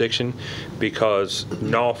jurisdiction, because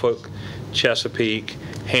Norfolk, Chesapeake,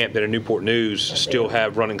 Hampton, and Newport News still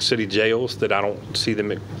have running city jails that I don't see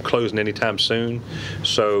them closing anytime soon.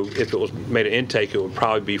 So if it was made an intake, it would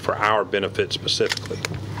probably be for our benefit specifically.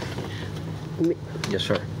 Yes,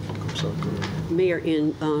 sir. Mayor,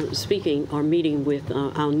 in speaking or meeting with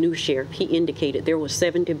our new sheriff, he indicated there were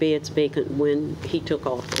 70 beds vacant when he took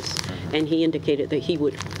office, and he indicated that he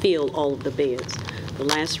would fill all of the beds. The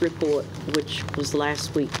last report, which was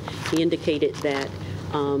last week, he indicated that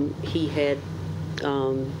he had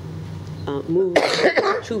moved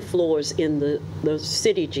 2 floors in the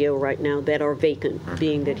city jail right now that are vacant,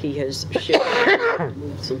 being that he has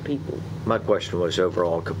moved some people. My question was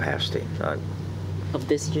overall capacity. Of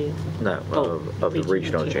this jail? No, of the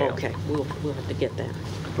regional jail. Okay, we'll have to get that.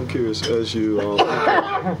 I'm curious, as you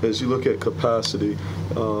look at capacity,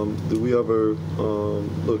 do we ever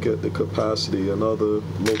look at the capacity in other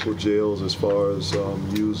local jails as far as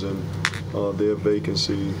using their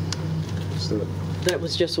vacancy? That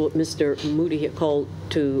was just what Mr. Moody had called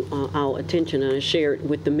to our attention, and I shared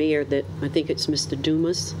with the mayor that I think it's Mr.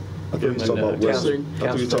 Dumas. I think you're talking about Western.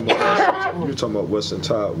 I think you're talking about Western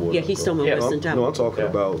Tidewater. Yeah, he's talking about Western Tidewater. No, I'm talking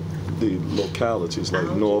about the localities like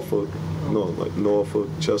Norfolk,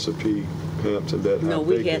 Chesapeake, Hampton that have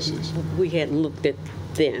vacancies. We hadn't looked at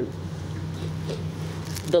them.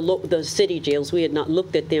 The city jails, we had not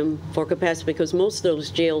looked at them for capacity because most of those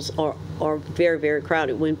jails are very, very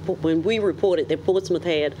crowded. When we reported that Portsmouth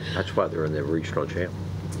had... That's why they're in the regional jail.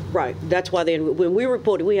 Right. That's why when we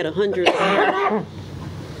reported, we had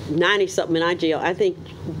 190-something in our jail. I think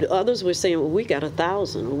the others were saying, well, we got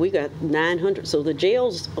 1,000, or we got 900. So the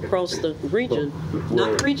jails across the region,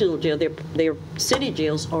 not regional jail, their city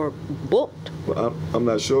jails are booked. Well, I'm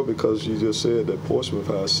not sure because you just said that Portsmouth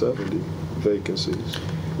has 70 vacancies.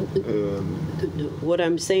 And what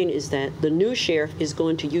I'm saying is that the new sheriff is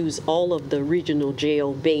going to use all of the regional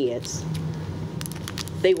jail beds.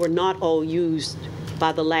 They were not all used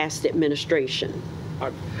by the last administration.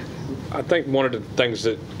 I think one of the things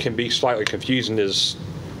that can be slightly confusing is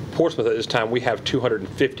Portsmouth at this time, we have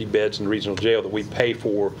 250 beds in the regional jail that we pay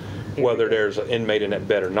for whether there's an inmate in that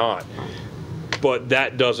bed or not. But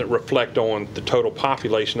that doesn't reflect on the total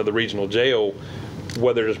population of the regional jail,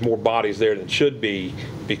 whether there's more bodies there than should be,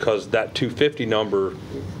 because that 250 number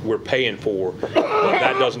we're paying for, but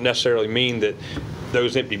that doesn't necessarily mean that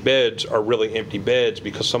those empty beds are really empty beds,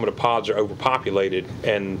 because some of the pods are overpopulated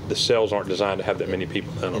and the cells aren't designed to have that many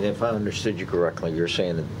people in them. And if I understood you correctly, you're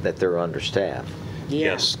saying that they're understaffed.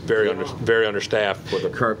 Yeah. Yes, very understaffed. For the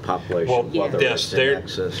current population, Well, whether yes, it's in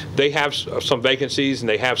excess. they have some vacancies, and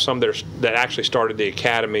they have some that actually started the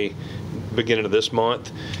academy beginning of this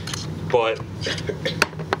month. But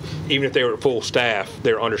even if they were at full staff,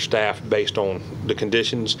 they're understaffed based on the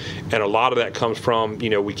conditions. And a lot of that comes from,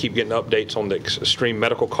 we keep getting updates on the extreme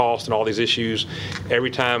medical costs and all these issues. Every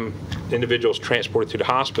time individuals transported to the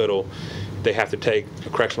hospital, they have to take a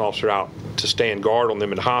correctional officer out to stand guard on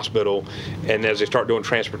them in the hospital. And as they start doing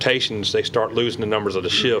transportations, they start losing the numbers of the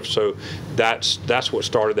shifts. So that's what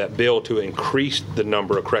started that bill, to increase the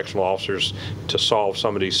number of correctional officers to solve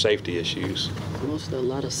some of these safety issues. A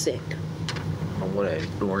lot of sick. I don't want to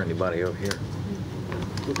ignore anybody over here.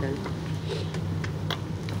 Okay.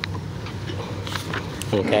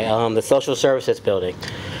 Okay, the social services building.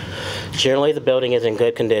 Generally, the building is in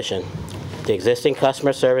good condition. The existing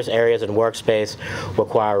customer service areas and workspace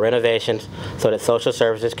require renovations so that social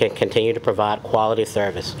services can continue to provide quality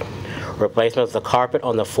service. Replacement of the carpet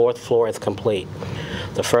on the 4th floor is complete.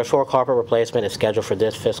 The first floor carpet replacement is scheduled for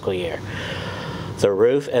this fiscal year. The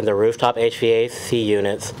roof and the rooftop HVAC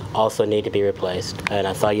units also need to be replaced. And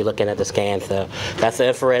I saw you looking at the scan, so that's the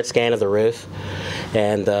infrared scan of the roof.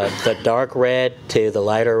 And the dark red to the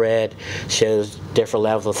lighter red shows different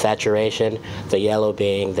levels of saturation, the yellow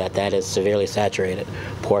being that is severely saturated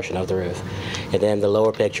portion of the roof. And then the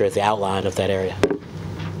lower picture is the outline of that area.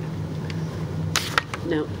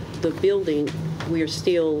 Now, the building, we are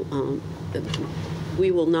still,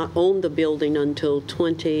 we will not own the building until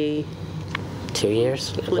 2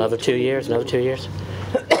 years? Another 2 years? Another 2 years?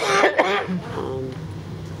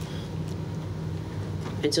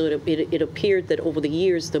 And so it appeared that over the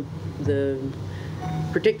years,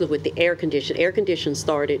 particularly with the air condition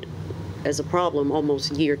started as a problem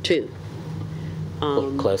almost year 2.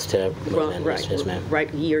 Close to yes, ma'am.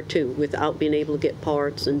 Right, year 2, without being able to get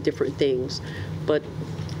parts and different things. But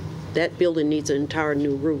that building needs an entire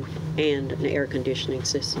new roof and an air conditioning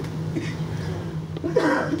system.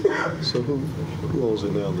 So who owns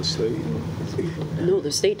it now? The state? No,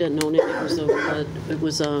 the state doesn't own it. It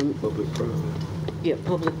was Public-private? yeah,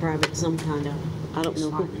 public-private, some kind of. I don't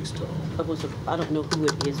know who. I don't know who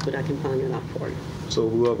it is, but I can find it out for you. So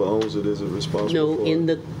whoever owns it, is it responsible for No, in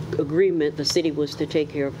the agreement, the city was to take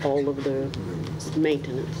care of all of the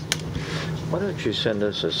maintenance. Why don't you send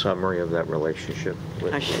us a summary of that relationship?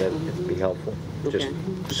 I should. That'd be helpful, just Okay.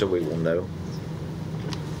 so we will know.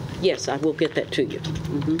 Yes, I will get that to you.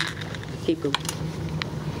 Keep going.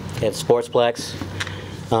 At Sportsplex,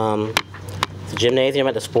 the gymnasium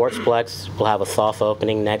at the Sportsplex will have a soft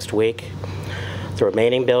opening next week. The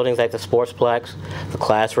remaining buildings at the Sportsplex, the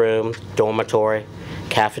classroom, dormitory,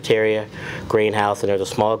 cafeteria, greenhouse, and there's a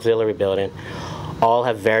small auxiliary building, all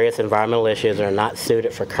have various environmental issues and are not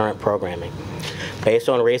suited for current programming. Based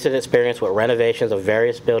on recent experience with renovations of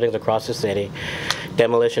various buildings across the city,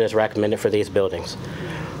 demolition is recommended for these buildings.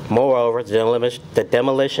 Moreover, the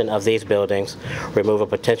demolition of these buildings remove a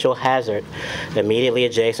potential hazard immediately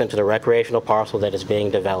adjacent to the recreational parcel that is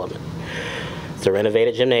being developed. The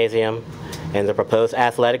renovated gymnasium and the proposed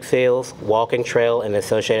athletic fields, walking trail, and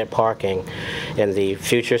associated parking, and the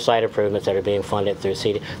future site improvements that are being funded through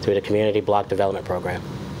the Community Block Development Program.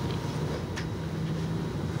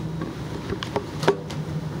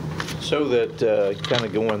 So that, kind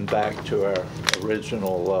of going back to our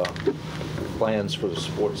original plans for the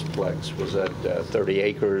Sportsplex, was that 30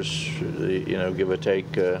 acres, give or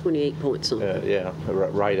take? 28 point something. Yeah,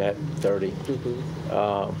 right at 30.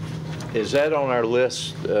 Is that on our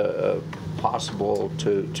list, possible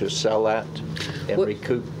to sell that and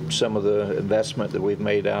recoup some of the investment that we've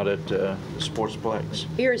made out at the Sportsplex?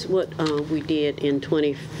 Here's what we did in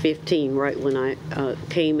 2015, right when I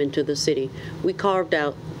came into the city. We carved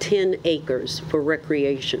out 10 acres for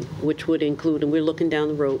recreation, which would include, and we're looking down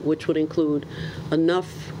the road, which would include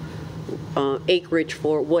enough acreage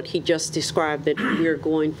for what he just described that we're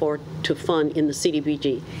going for to fund in the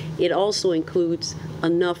CDBG. It also includes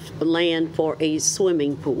enough land for a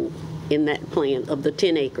swimming pool in that plan of the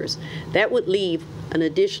 10 acres. That would leave an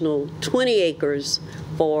additional 20 acres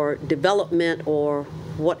for development or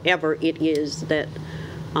whatever it is that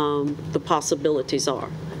the possibilities are.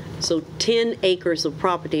 So 10 acres of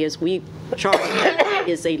property, as we charge that,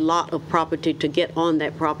 is a lot of property to get on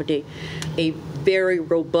that property, a very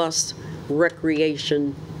robust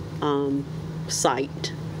recreation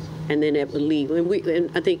site. And then it would leave.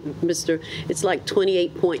 And I think, it's like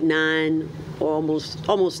 28.9 or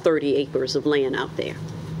almost 30 acres of land out there.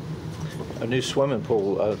 A new swimming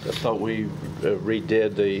pool, I thought we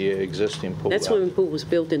redid the existing pool. That swimming pool was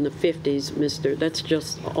built in the 50s, mister. That's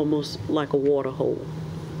just almost like a water hole.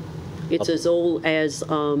 It's as old as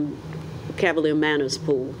Cavalier Manors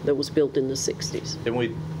pool that was built in the 60s. Didn't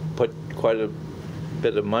we put quite a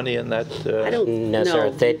bit of money in that? I don't know.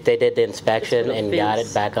 No, sir. They did the inspection Just put a and got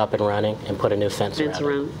fence. it back up and running and put a new fence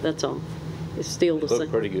around it. That's all. It's still the Looked same.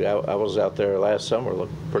 pretty good. I was out there last summer,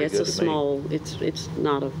 looked pretty It's good a to me. small, it's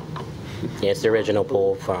not a, Yeah, it's the original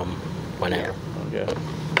pool from whenever. Yeah.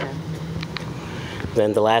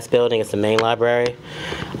 Then the last building is the main library.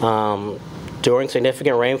 During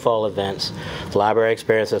significant rainfall events, the library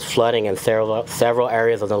experiences flooding in several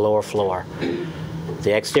areas of the lower floor.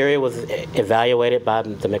 The exterior was evaluated by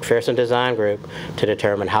the McPherson Design Group to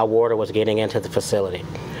determine how water was getting into the facility.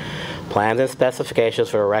 Plans and specifications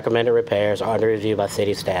for the recommended repairs are under review by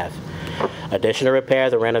city staff. Additional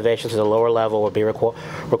repairs and renovations to the lower level will be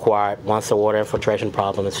required once the water infiltration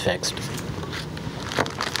problem is fixed.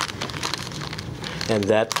 And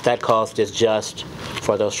that cost is just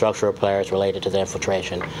for those structural repairs related to the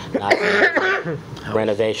infiltration, not the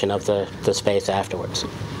renovation of the space afterwards.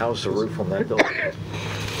 How's the roof on that building?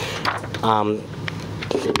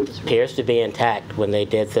 Appears to be intact. When they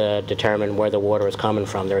did determine where the water was coming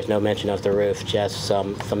from, there was no mention of the roof, just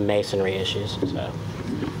some masonry issues. So.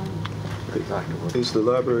 Is the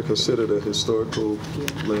library considered a historical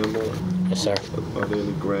landmark? Yes, sir. Are there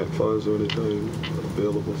any grant funds or anything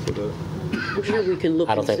available for that? I'm sure we can look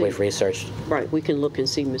I don't and think see. we've researched. Right, we can look and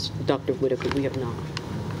see, Dr. Whitaker, we have not.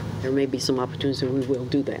 There may be some opportunities, and we will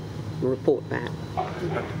do that, and report back.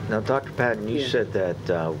 Now, Dr. Patton, you Yeah. said that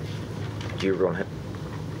you were going to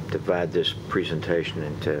divide this presentation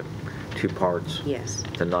into two parts. Yes,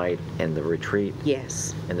 Tonight and the retreat.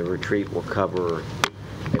 yes. And the retreat will cover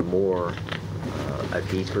a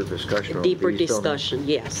deeper discussion on Deeper these buildings? discussion,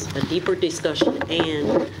 yes, a deeper discussion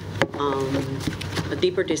and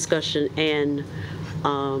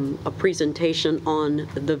a presentation on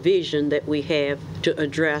the vision that we have to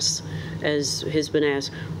address, as has been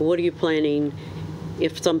asked, what are you planning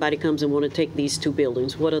if somebody comes and want to take these two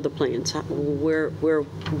buildings? What are the plans? How do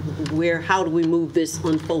we move this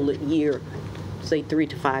unfolded year, say 3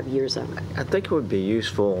 to 5 years out? I think it would be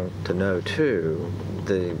useful to know, too,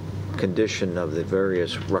 the condition of the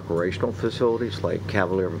various recreational facilities like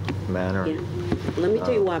Cavalier Manor. Yeah. Let me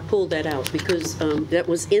tell you why I pulled that out, because that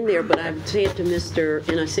was in there, but I said to Mr.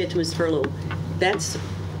 Furlow,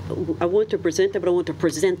 I want to present that, but I want to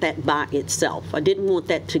present that by itself. I didn't want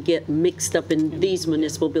that to get mixed up in these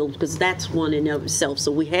municipal buildings, because that's one in of itself.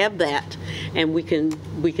 So we have that, and we can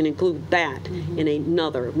include that in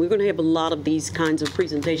another. We're going to have a lot of these kinds of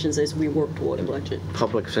presentations as we work toward a budget.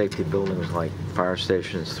 Public safety buildings like fire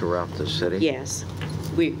stations throughout the city? Yes,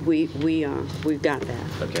 we've got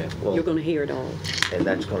that. Okay. Well, You're going to hear it all. and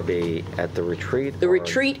that's going to be at the retreat? The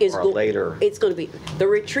retreat is later? It's going to be. The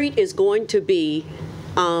retreat is going to be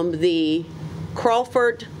the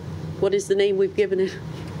Crawford. What is the name we've given it?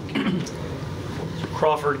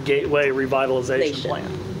 Crawford Gateway Revitalization Plan.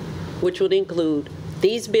 Which would include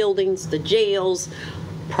these buildings, the jails,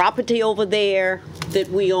 property over there that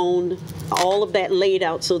we own, all of that laid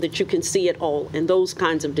out so that you can see it all, and those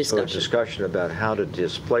kinds of So a discussions. discussion about how to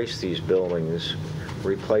displace these buildings,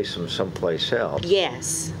 replace them someplace else.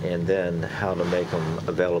 Yes, And then how to make them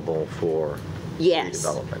available for yes,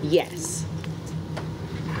 redevelopment. yes.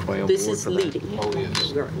 Are you on This board is for that? leading. Oh, yes.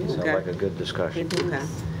 Sounds Okay. like a good discussion. Okay.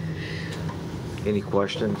 Any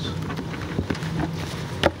questions?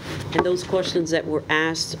 And those questions that were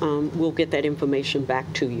asked, we'll get that information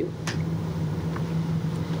back to you.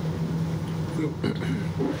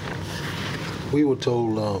 We were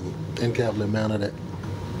told in Cavalier Manor that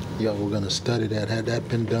y'all were going to study that. Had that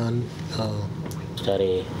been done?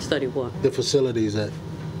 Study. Study what? The facilities that...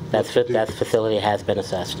 That facility has been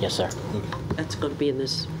assessed. Yes, sir. That's going to be in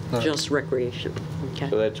this right. just recreation. So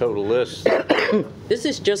Okay. that total list, This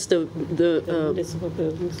is just the Municipal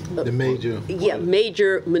buildings. The major... yeah,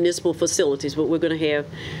 major municipal facilities, but we're going to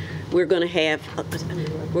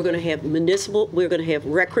have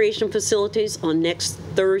recreation facilities on next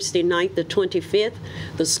Thursday night, the 25th.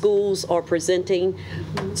 The schools are presenting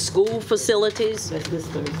school facilities, That's this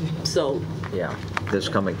Thursday. so, Yeah, this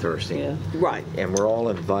coming Thursday. Yeah. right, And we're all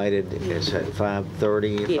invited, it's at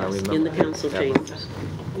 5:30, if I yes, remember. in the council chambers.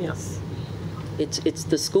 Yes. It's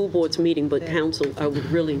the school board's meeting, but council, I would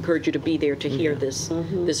really encourage you to be there to hear this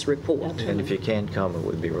report. And if you can come, it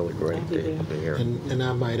would be really great to hear. And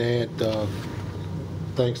I might add,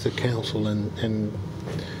 thanks to council and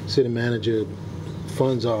city manager,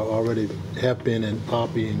 funds have been and are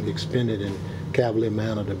being expended in Cavalier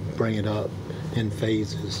Manor to bring it up in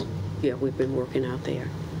phases. Yeah, we've been working out there.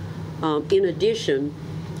 In addition,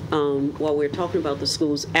 while we're talking about the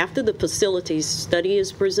schools, after the facilities study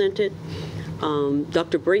is presented,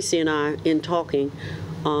 Dr. Bracey and I, in talking,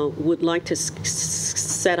 would like to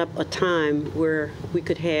set up a time where we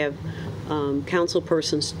could have council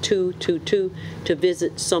persons two to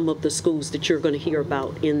visit some of the schools that you're going to hear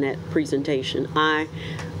about in that presentation. I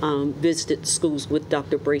visited schools with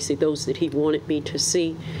Dr. Bracey, those that he wanted me to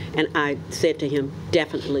see, and I said to him,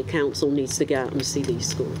 definitely council needs to get out and see these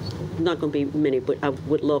schools. Not going to be many, but I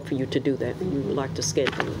would love for you to do that. We would like to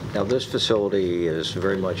schedule it. Now, this facility is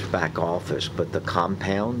very much back office, but the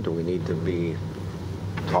compound, do we need to be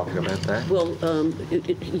talking about that? Well,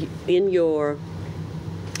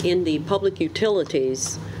 in the public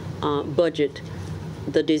utilities budget,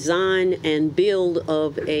 the design and build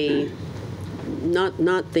of a,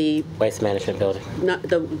 not the Waste management building. not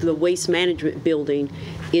the waste management building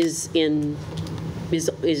is in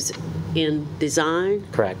design.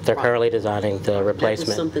 Correct. They're currently designing the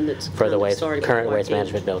replacement something that's for the kinda started current before I waste came.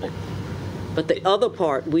 management building. But the other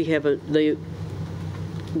part, we have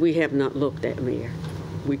not looked at, Mayor.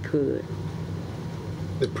 We could.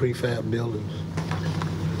 The prefab buildings.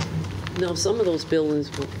 No, some of those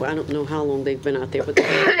buildings, I don't know how long they've been out there, but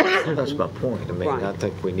That's my point. I mean, I Right.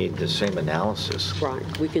 think we need the same analysis. right,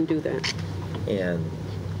 we can do that. And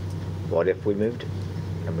what if we moved it?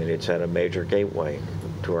 I mean, it's at a major gateway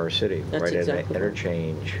to our city, That's right at exactly an right.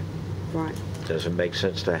 interchange. Right. Doesn't make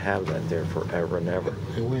sense to have that there forever and ever.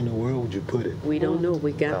 And where in the world would you put it? We don't know.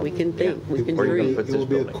 We can think. We can Where you gonna dream. put It this would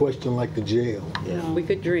be a building? question like the jail. Yeah. We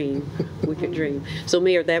could dream. We could dream. So,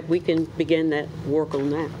 Mayor, that we can begin that work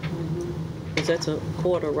on that. Because that's a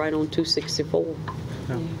quarter right on 264.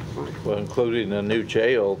 Well, including a new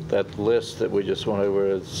jail, that list that we just went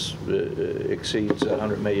over exceeds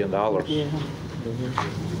 $100 million. Yeah.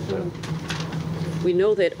 We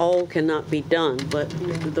know that all cannot be done, but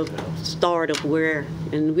the start of where,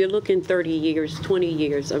 and we're looking 30 years, 20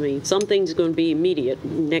 years. I mean, some things are going to be immediate,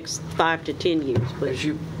 next 5 to 10 years. But As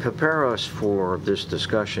you prepare us for this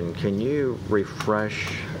discussion, can you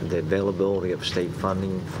refresh the availability of state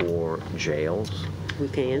funding for jails? we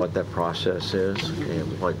can. What that process is,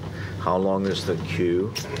 and how long is the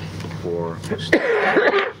queue for,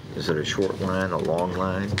 is it a short line, a long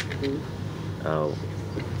line?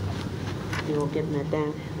 You all getting that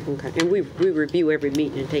down? Okay. And we review every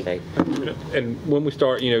meeting and take. And when we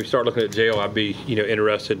start, start looking at jail, I'd be,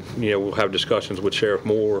 interested, we'll have discussions with Sheriff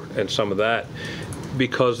Moore and some of that,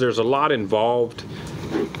 because there's a lot involved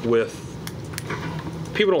with,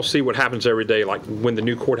 people don't see what happens every day. Like when the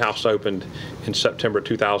new courthouse opened in September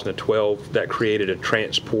 2012, that created a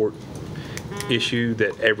transport issue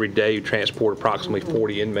that every day you transport approximately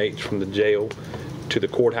 40 inmates from the jail to the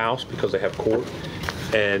courthouse because they have court.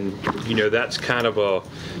 And, that's kind of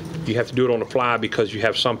you have to do it on the fly because you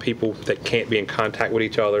have some people that can't be in contact with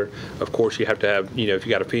each other. Of course, you have to have, if you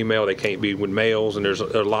got a female, they can't be with males, and there's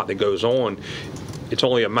a lot that goes on. It's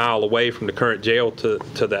only a mile away from the current jail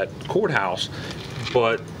to that courthouse,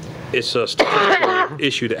 but it's a statistical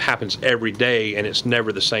issue that happens every day, and it's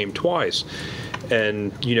never the same twice.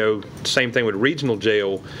 And, same thing with regional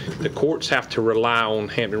jail. The courts have to rely on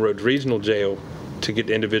Hampton Roads Regional Jail to get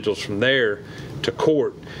the individuals from there to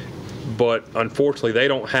court, but unfortunately they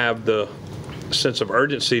don't have the sense of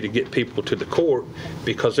urgency to get people to the court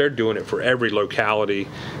because they're doing it for every locality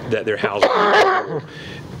that they're housing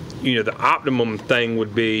people. The optimum thing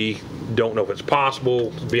would be, don't know if it's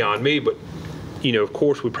possible, it's beyond me, but of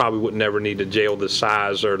course, we probably would never need a jail this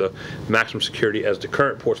size or the maximum security as the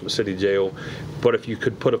current Portsmouth City Jail. But if you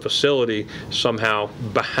could put a facility somehow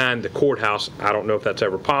behind the courthouse, I don't know if that's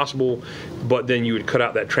ever possible, but then you would cut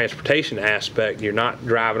out that transportation aspect. You're not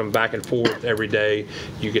driving them back and forth every day.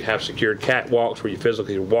 You could have secured catwalks where you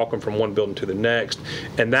physically walk them from one building to the next.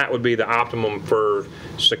 And that would be the optimum for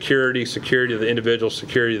security of the individual,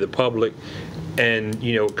 security of the public, and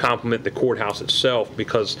complement the courthouse itself,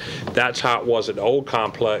 because that's how it was at the old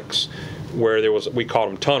complex, where there was, we called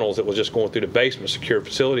them tunnels. It was just going through the basement, secure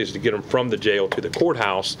facilities to get them from the jail to the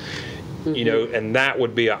courthouse. And that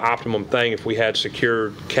would be an optimum thing if we had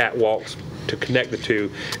secured catwalks to connect the two.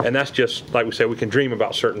 And that's just, like we said, we can dream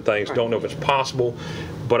about certain things, don't know if it's possible,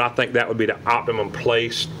 but I think that would be the optimum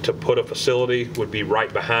place to put a facility, would be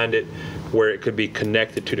right behind it, where it could be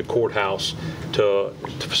connected to the courthouse to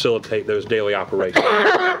facilitate those daily operations.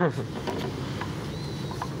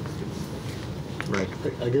 Right.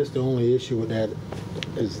 I guess the only issue with that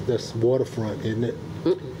is that's waterfront, isn't it?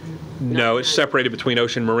 No, it's separated between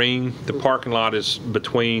Ocean Marine. The parking lot is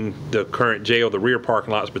between the current jail. The rear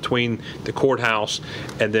parking lot is between the courthouse,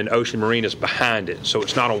 and then Ocean Marine is behind it. So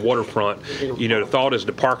it's not on waterfront. The thought is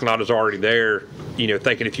the parking lot is already there,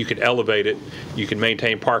 thinking if you could elevate it, you can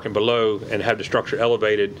maintain parking below and have the structure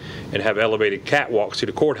elevated and have elevated catwalks to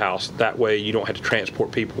the courthouse. That way you don't have to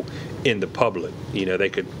transport people in the public. You know, they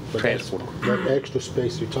could But that's- transport. That extra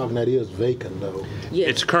space you're talking, that is vacant though. Yes.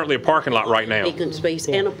 It's currently a parking lot right now. Vacant space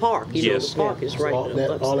and a park. You know, Yes. the park is right. All in the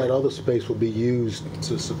that, all left that other space will be used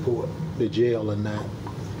to support the jail and that.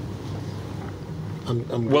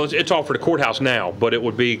 I'm Well, it's all for the courthouse now, but it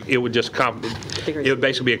would just it would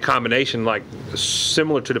basically be a combination, like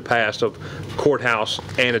similar to the past, of courthouse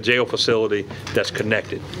and a jail facility that's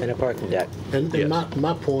connected. And a parking deck. And Yes.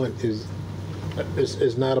 my point is,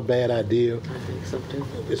 it's not a bad idea, so too.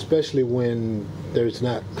 especially when there's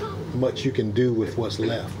not much you can do with what's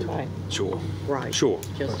left. Right. Sure. Right. Sure.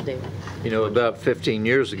 Just there. You know, about 15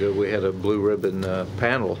 years ago, we had a blue ribbon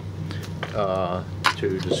panel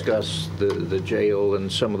to discuss the jail and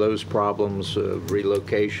some of those problems,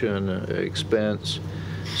 relocation, expense,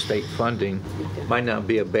 state funding. Might not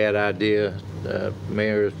be a bad idea,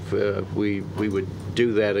 Mayor, if we would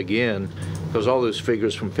do that again, because all those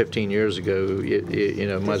figures from 15 years ago, you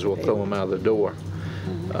know, might as well throw them out of the door.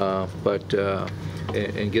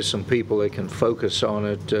 And get some people that can focus on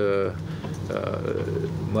it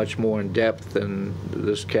much more in depth than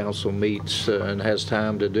this council meets and has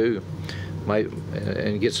time to do.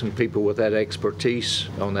 And get some people with that expertise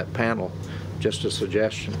on that panel. Just a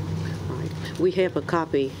suggestion. Right. We have a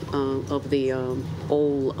copy of the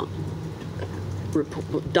old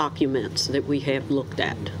documents that we have looked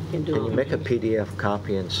at. Can you make a PDF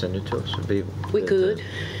copy and send it to us? We could.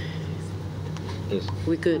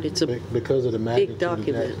 We could. It's a Because of the magnitude of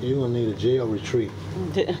document. that, you're gonna need a jail retreat.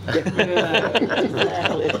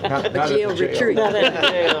 jail retreat.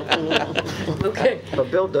 Okay.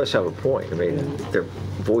 But Bill does have a point. I mean, there are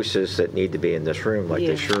voices that need to be in this room, like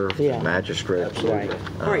the sheriff, the Yeah. magistrate, Right.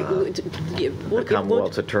 Right. the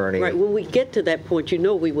Commonwealth's attorney. Right. When we get to that point, you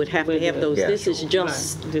know, we would have to have those. Yeah. This is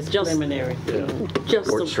just Preliminary. just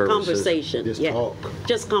Court some services. conversation. Just yeah. talk.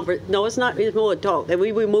 Just No, it's not. It's more talk. And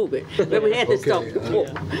we move it. But we had this talk Okay, before.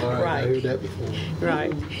 all right, I heard that before.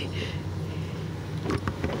 Right.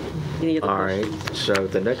 Any other All right, questions? so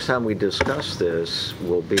the next time we discuss this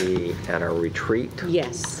will be at our retreat.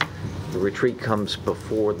 Yes. The retreat comes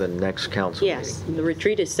before the next council meeting. Yes. The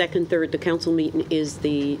retreat is 2nd, 3rd. The council meeting is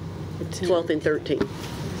the 12th and 13th.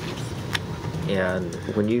 And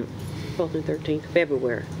when you 12th and 13th,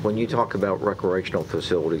 February. talk about recreational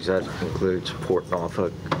facilities, that includes Port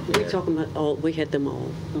Norfolk. We're talking about all, we had them all.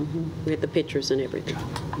 We had the pictures and everything.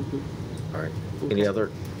 All right. Any other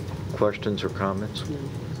questions or comments? No.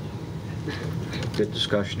 Good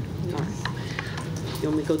discussion. All right. You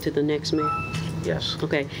want me to go to the next, Mayor? Yes.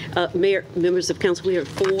 Okay. Mayor, members of council, we have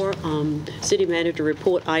 4 city manager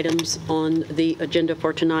report items on the agenda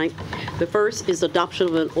for tonight. The first is adoption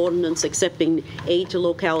of an ordinance accepting aid to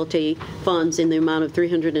locality funds in the amount of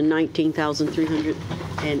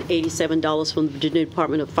 $319,387 from the Virginia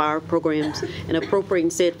Department of Fire Programs and appropriating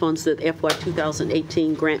said funds to the FY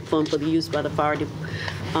 2018 grant fund for the use by the fire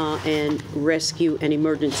and rescue and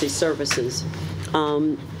emergency services.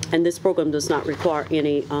 And this program does not require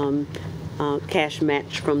any cash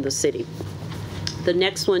match from the city. The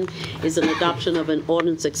next one is an adoption of an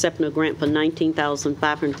ordinance accepting a grant for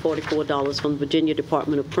 $19,544 from the Virginia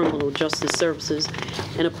Department of Criminal Justice Services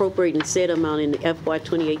and appropriating said amount in the FY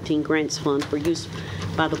 2018 grants fund for use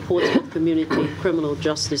by the Portsmouth Community Criminal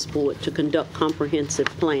Justice Board to conduct comprehensive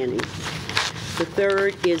planning. The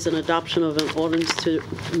third is an adoption of an ordinance to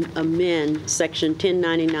amend Section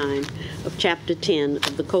 1099 of Chapter 10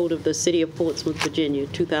 of the Code of the City of Portsmouth, Virginia,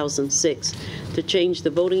 2006, to change the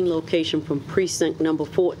voting location from precinct number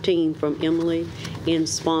 14 from Emily N.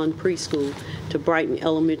 Spahn Preschool to Brighton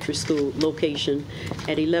Elementary School location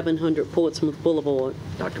at 1100 Portsmouth Boulevard.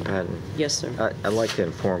 Dr. Patton? Yes, sir. I'd like to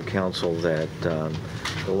inform council that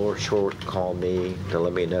Dolores Short called me to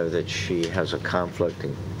let me know that she has a conflict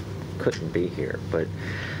and couldn't be here. But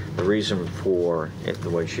the reason for it, the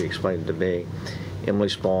way she explained it to me, Emily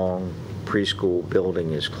Spahn Preschool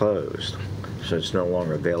building is closed, so it's no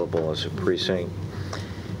longer available as a precinct.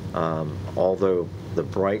 Although the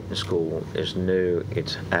Brighton School is new,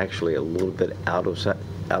 it's actually a little bit out of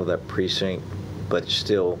that precinct, but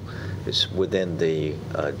still it's within the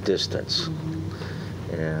distance.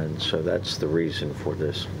 And so that's the reason for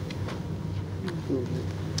this.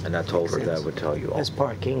 And I told her that I would tell you all. That's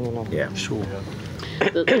parking and all. Yeah, sure.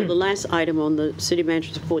 The last item on the city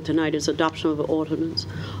manager's report tonight is adoption of an ordinance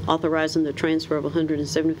authorizing the transfer of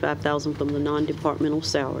 $175,000 from the non-departmental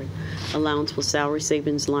salary allowance for salary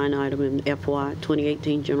savings line item in FY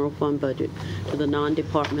 2018 general fund budget to the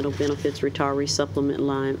non-departmental benefits retiree supplement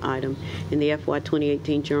line item in the FY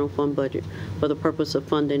 2018 general fund budget for the purpose of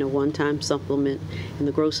funding a one-time supplement in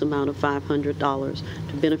the gross amount of $500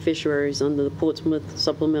 to beneficiaries under the Portsmouth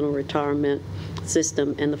Supplemental Retirement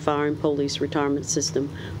system and the fire and police retirement system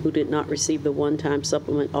who did not receive the one-time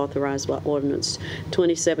supplement authorized by Ordinance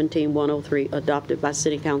 2017-103 adopted by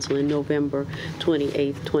City Council in November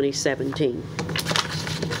 28, 2017.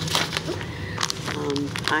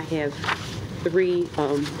 I have 3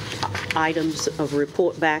 items of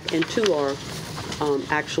report back, and 2 are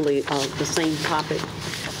actually the same topic.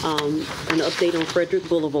 An update on Frederick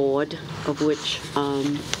Boulevard, of which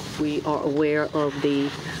we are aware of the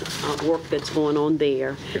work that's going on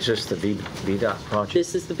there. Is this the VDOT project?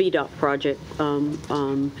 This is the VDOT project.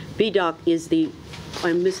 VDOT is the,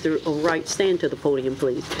 and Mr. Wright, stand to the podium,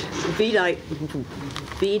 please.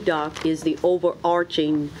 VDOT is the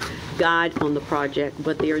overarching guide on the project,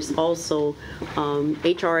 but there's also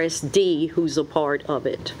HRSD who's a part of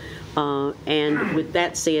it. And with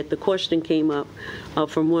that said, the question came up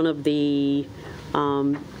from one of the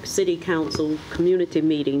City Council community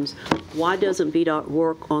meetings, why doesn't VDOT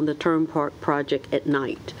work on the Turnpike project at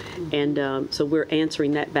night? And so we're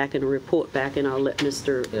answering that back in a report back, and I'll let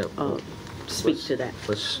Mr. speak to that.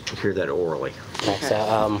 Let's hear that orally. Okay.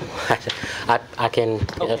 So I can,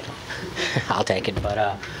 I'll take it.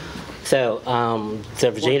 But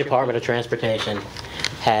the Virginia Department of Transportation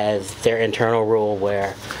has their internal rule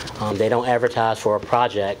where they don't advertise for a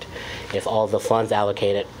project if all the funds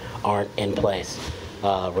allocated aren't in place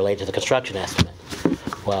related to the construction estimate.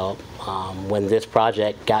 Well, when this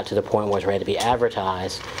project got to the point where it's ready to be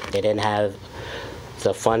advertised, they didn't have,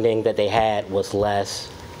 the funding that they had was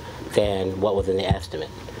less than what was in the estimate.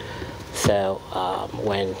 So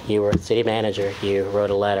when you were city manager, you wrote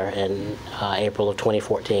a letter in April of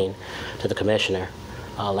 2014 to the commissioner,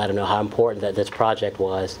 let him know how important that this project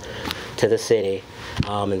was to the city,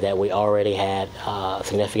 and that we already had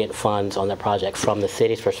significant funds on the project from the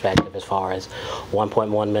city's perspective as far as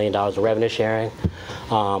 $1.1 million of revenue sharing,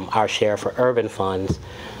 our share for urban funds,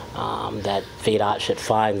 that VDOT should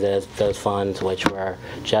find those funds, which were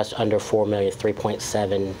just under $4 million,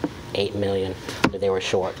 $3.78 million that they were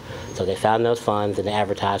short. So they found those funds and they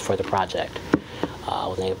advertised for the project.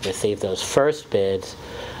 When they received those first bids,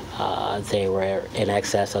 they were in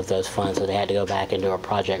excess of those funds, so they had to go back and do a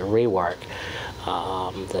project rework.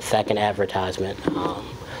 The second advertisement,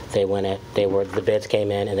 the bids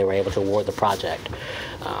came in and they were able to award the project.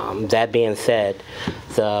 That being said,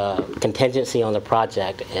 the contingency on the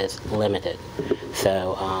project is limited.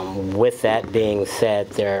 So with that being said,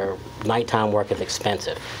 their nighttime work is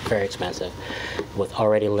expensive, very expensive. With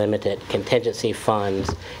already limited contingency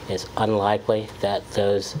funds, it's unlikely that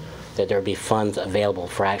there would be funds available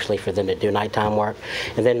for them to do nighttime work.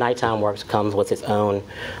 And then nighttime work comes with its own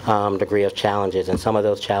degree of challenges, and some of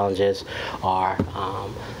those challenges are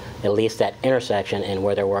at least that intersection and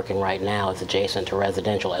where they're working right now is adjacent to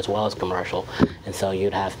residential as well as commercial, and so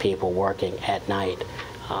you'd have people working at night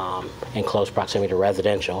in close proximity to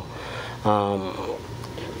residential.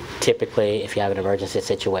 Typically, if you have an emergency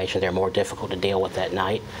situation, they're more difficult to deal with at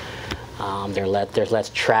night. There's less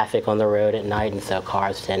traffic on the road at night, and so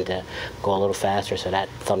cars tend to go a little faster, so that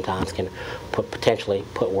sometimes can potentially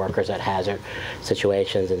put workers at hazard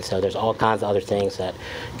situations. And so there's all kinds of other things that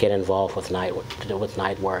get involved with night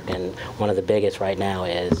work, and one of the biggest right now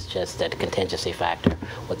is just that contingency factor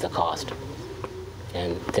with the cost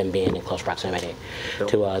and them being in close proximity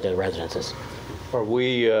to the residences. Are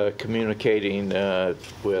we communicating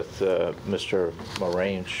with Mr.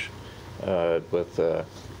 Morange with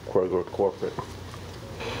Kroger Corporate?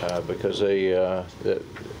 Because I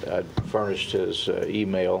furnished his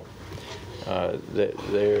email.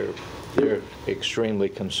 They're extremely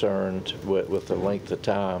concerned with the length of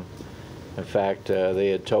time. In fact, they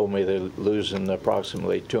had told me they're losing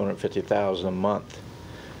approximately $250,000 a month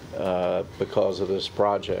because of this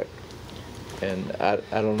project. And I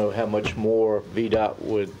don't know how much more VDOT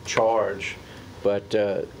would charge, but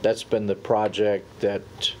that's been the project that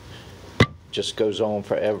just goes on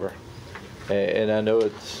forever. And I know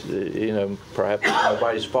it's, perhaps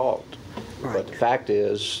nobody's fault. Right. But the fact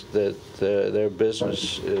is that their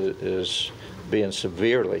business is being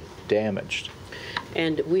severely damaged.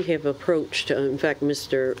 And we have approached, in fact,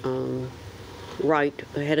 Mr. Wright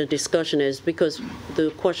had a discussion because the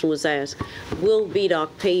question was asked, will VDOT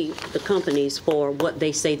pay the companies for what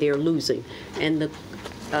they say they're losing? And the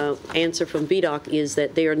answer from VDOT is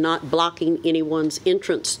that they are not blocking anyone's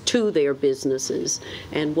entrance to their businesses.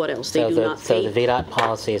 And what else? They do not pay. So the VDOT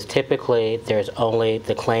policy is typically there's only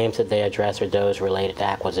the claims that they address are those related to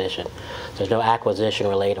acquisition. There's no acquisition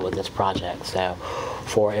related with this project. So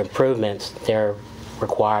for improvements, they're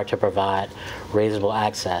required to provide reasonable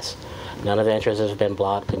access. None of the entrances have been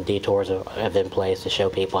blocked, and detours have been placed to show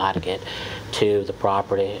people how to get to the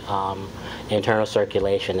property. Internal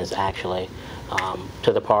circulation is actually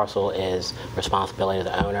to the parcel is responsibility of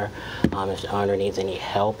the owner. If the owner needs any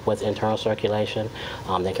help with internal circulation,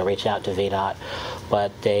 they can reach out to VDOT.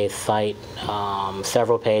 But they cite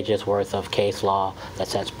several pages worth of case law that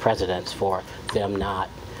sets precedents for them not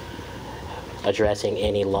addressing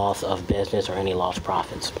any loss of business or any lost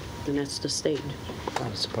profits. And that's the state.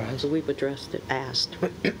 Not a surprise. So we've addressed it, asked.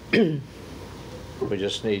 We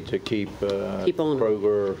just need to keep Keep on.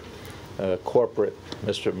 Kroger corporate,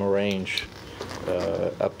 Mr. Morange,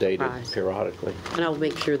 updated Right. periodically. And I'll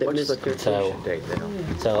make sure that What's the Mr. completion date now?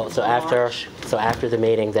 So after the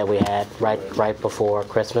meeting that we had right before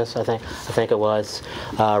Christmas, I think it was,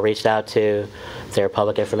 reached out to their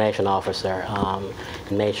public information officer and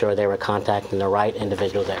made sure they were contacting the right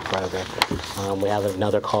individuals at Kroger. We have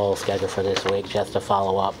another call scheduled for this week just to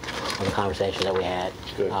follow up on the conversation that we had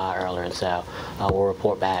earlier, and so we'll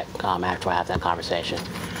report back after I have that conversation.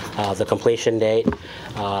 The completion date,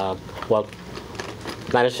 well,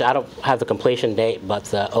 I don't have the completion date, but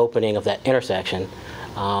the opening of that intersection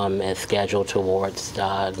is scheduled towards,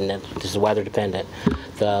 this is weather dependent,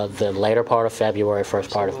 the later part of February,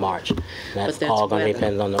 first part of March. That's all going to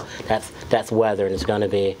depend on that's weather, and it's going to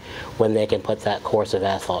be when they can put that course of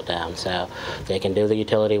asphalt down. So they can do the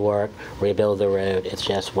utility work, rebuild the road. It's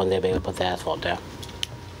just when they'll be able to put the asphalt down.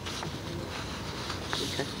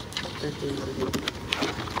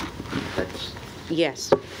 That's,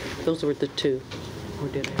 Yes, those were the two. Or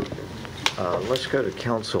did I? let's go to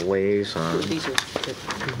council liaison, These are,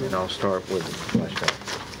 and I'll start with West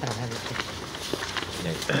I don't have anything.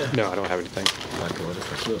 Nick. No, I don't have anything. Dr.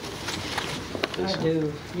 Whitaker. I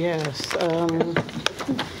do, yes.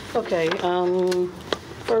 Okay,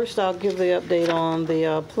 first I'll give the update on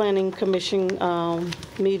the Planning Commission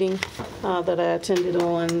meeting that I attended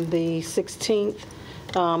on the 16th.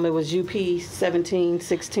 It was UP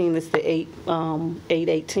 1716, it's the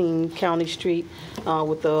 818 County Street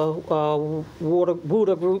with the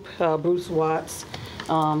Water Group, Bruce Watts.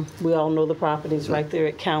 We all know the properties right there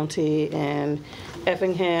at County and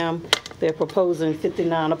Effingham. They're proposing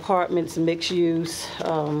 59 apartments, mixed use,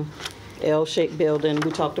 L-shaped building.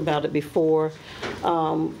 We talked about it before.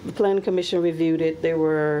 The Planning Commission reviewed it. There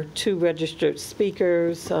were 2 registered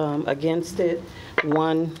speakers against it.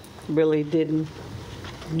 One really didn't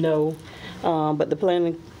know, but the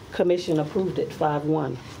Planning Commission approved it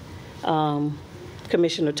 5-1.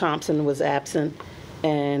 Commissioner Thompson was absent,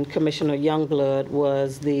 and Commissioner Youngblood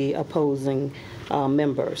was the opposing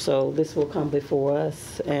member. So this will come before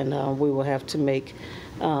us, and we will have to make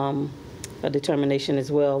a determination as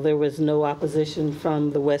well. There was no opposition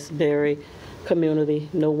from the Westbury community.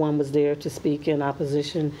 No one was there to speak in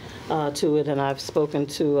opposition to it, and I've spoken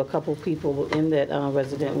to a couple people in that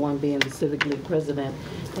resident, one being the Civic League president,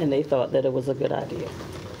 and they thought that it was a good idea.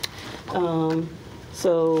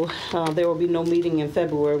 So there will be no meeting in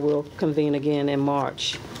February. We'll convene again in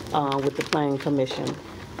March with the Planning Commission.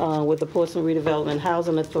 With the Portsmouth Redevelopment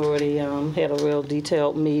Housing Authority, had a real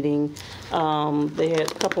detailed meeting. They had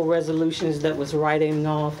a couple resolutions that was writing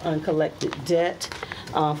off uncollected debt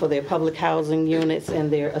for their public housing units and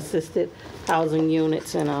their assisted housing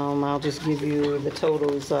units, and I'll just give you the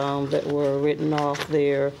totals that were written off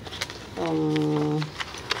there.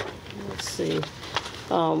 Let's see.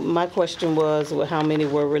 My question was, well, how many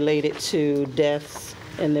were related to deaths,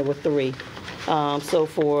 and there were 3. So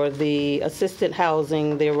for the assisted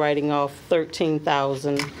housing, they're writing off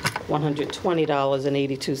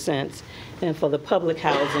 $13,120.82. And for the public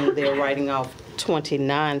housing, they're writing off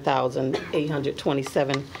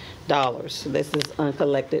 $29,827. This is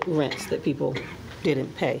uncollected rents that people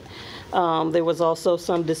didn't pay. There was also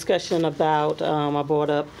some discussion about, I brought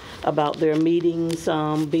up about their meetings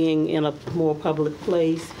being in a more public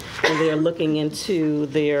place, and they're looking into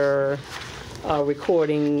their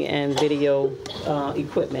recording and video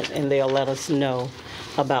equipment, and they'll let us know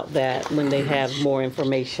about that when they have more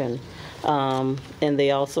information. And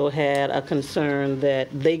they also had a concern that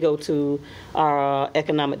they go to our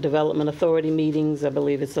Economic Development Authority meetings. I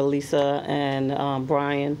believe it's Elisa and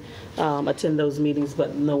Brian attend those meetings,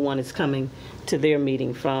 but no one is coming to their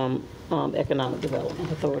meeting from Economic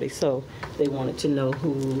Development Authority. So they wanted to know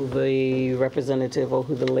who the representative or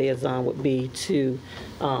who the liaison would be to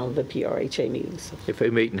the PRHA meetings. If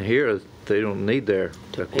they meet in here, they don't need their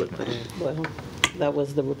equipment. Well, that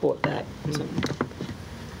was the report back. So.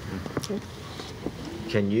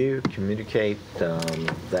 Can you communicate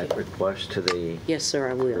that request to the Yes, sir,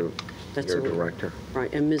 I will. That's your a- director,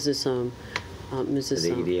 Right, and Mrs. to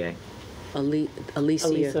the EDA?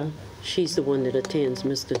 Alicia, she's the one that attends.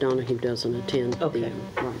 Mr. Donahue doesn't attend. Okay.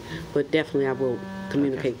 Right, but definitely I will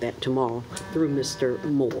communicate that tomorrow through Mr.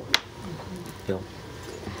 Moore. Bill?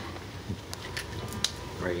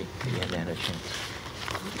 Ray, you hadn't had a chance.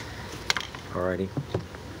 All righty.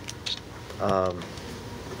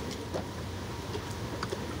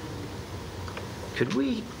 Could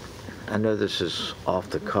we, I know this is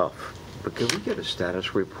off the cuff, but could we get a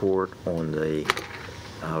status report on the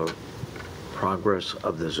progress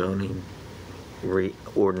of the zoning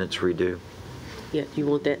ordinance redo? Yeah, you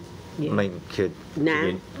want that? I mean,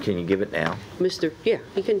 Now? Can you give it now? Yeah,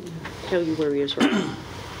 he can tell you where he is right now.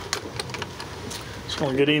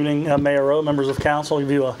 So, good evening, Mayor Rowe, members of council. I'll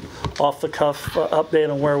give you a off-the-cuff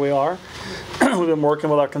update on where we are. We've been working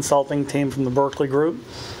with our consulting team from the Berkeley Group.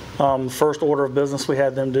 First order of business we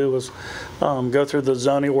had them do was go through the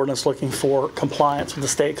zoning ordinance looking for compliance with the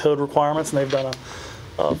state code requirements, and they've done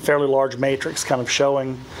a fairly large matrix kind of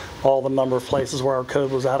showing all the number of places where our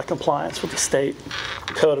code was out of compliance with the state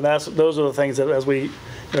code. And those are the things that as we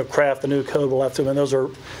craft the new code we'll have to, and those are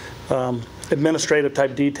administrative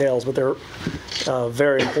type details, but they're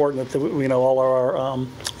very important that we know all our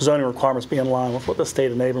zoning requirements be in line with what the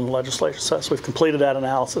state enabling legislation says. So we've completed that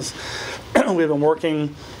analysis. We've been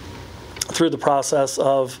working through the process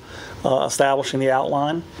of establishing the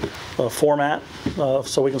outline format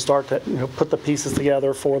so we can start to put the pieces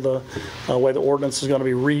together for the way the ordinance is going to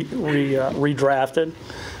be redrafted.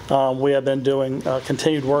 We have been doing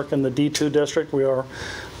continued work in the D2 district. We are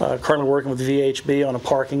currently working with VHB on a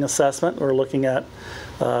parking assessment. We're looking at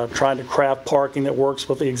trying to craft parking that works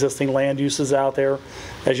with the existing land uses out there.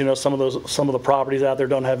 As you know, some of the properties out there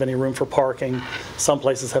don't have any room for parking. Some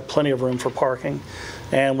places have plenty of room for parking.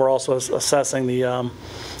 And we're also assessing the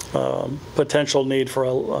potential need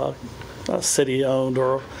for a city-owned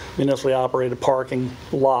or municipally operated parking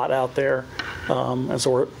lot out there. And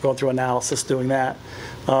so we're going through analysis doing that.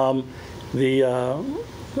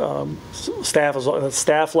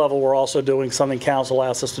 Staff level, we're also doing something council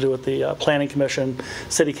asked us to do with the Planning Commission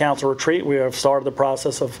City Council retreat. We have started the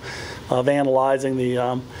process of analyzing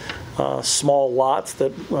the small lots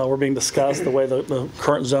that were being discussed, the way the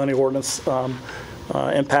current zoning ordinance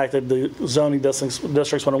impacted the zoning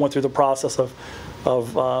districts when it went through the process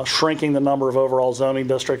of shrinking the number of overall zoning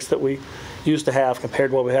districts that we used to have compared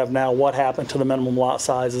to what we have now. What happened to the minimum lot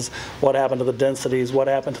sizes? What happened to the densities? What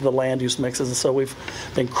happened to the land use mixes? And so we've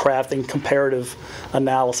been crafting comparative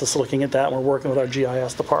analysis looking at that, and we're working with our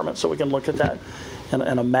GIS department so we can look at that in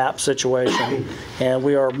a map situation. And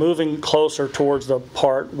we are moving closer towards the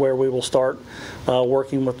part where we will start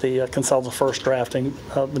working with the consultant first drafting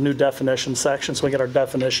the new definition section so we get our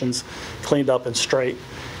definitions cleaned up and straight.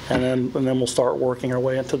 And then we'll start working our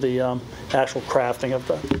way into the actual crafting of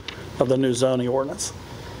the new zoning ordinance.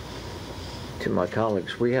 To my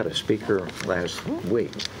colleagues, we had a speaker last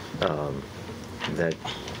week that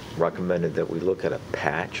recommended that we look at a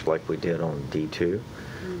patch like we did on D2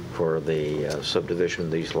 for the subdivision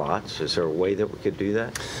of these lots. Is there a way that we could do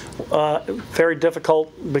that? Very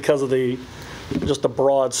difficult because of just the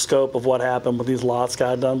broad scope of what happened with these lots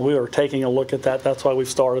got done. We are taking a look at that. That's why we've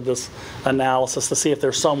started this analysis to see if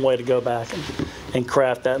there's some way to go back and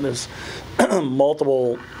craft that. And there's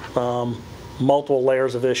multiple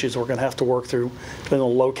layers of issues we're going to have to work through, depending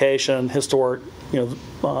on location, historic,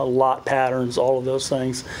 lot patterns, all of those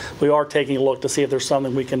things. We are taking a look to see if there's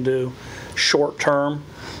something we can do short term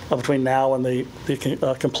between now and the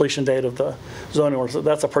completion date of the zoning ordinance.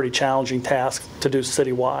 That's a pretty challenging task to do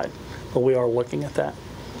citywide, but we are looking at that.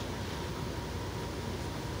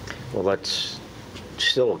 Well, that's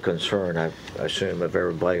still a concern, I assume, of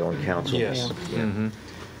everybody on council. Yes. Yeah.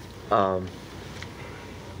 Mm-hmm.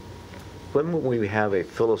 When will we have a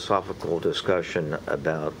philosophical discussion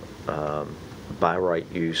about by right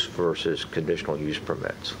use versus conditional use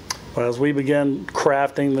permits? Well, as we begin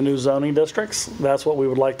crafting the new zoning districts, that's what we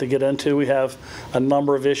would like to get into. We have a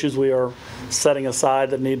number of issues we are setting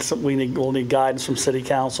aside that we'll need guidance from City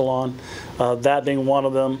Council on. That being one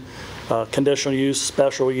of them, conditional use,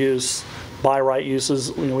 special use, by right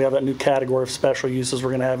uses. We have that new category of special uses we're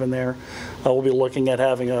going to have in there. We'll be looking at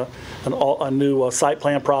having a new site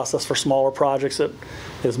plan process for smaller projects that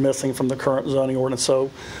is missing from the current zoning ordinance. So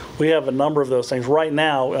we have a number of those things. Right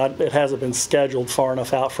now, it hasn't been scheduled far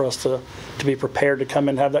enough out for us to be prepared to come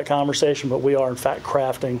and have that conversation, but we are in fact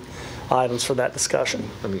crafting items for that discussion.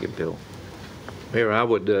 Let me get Bill. Mayor, I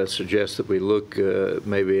would suggest that we look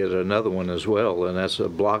maybe at another one as well, and that's a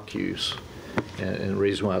block use. And the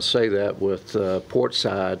reason why I say that, with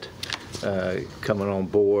Portside coming on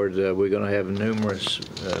board, we're going to have numerous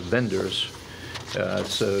vendors.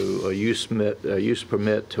 So a use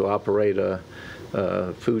permit to operate a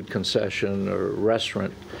food concession or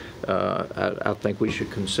restaurant, I think we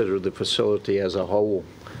should consider the facility as a whole,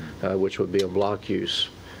 which would be a block use.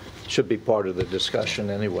 Should be part of the discussion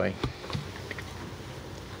anyway.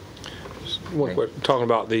 One quick, talking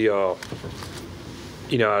about the,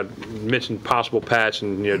 you know, I mentioned possible patch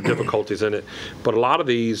and, you know, difficulties in it, but a lot of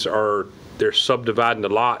these are, they're subdividing the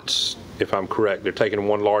lots, if I'm correct. They're taking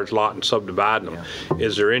one large lot and subdividing them. Yeah.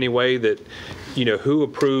 Is there any way that, you know, who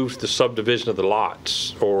approves the subdivision of the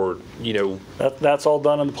lots, or, you know? That's all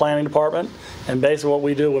done in the planning department, and basically what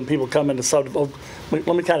we do when people come into let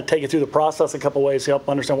me kind of take you through the process a couple ways to help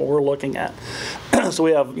understand what we're looking at. So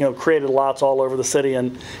we have, you know, created lots all over the city,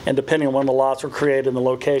 and depending on when the lots were created and the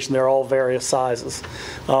location, they're all various sizes.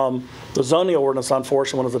 The zoning ordinance,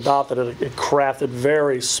 unfortunately, when it was adopted, it crafted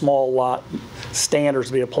very small lot standards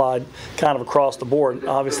to be applied kind of across the board.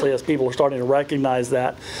 Obviously, as people are starting to recognize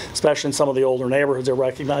that, especially in some of the older neighborhoods, they're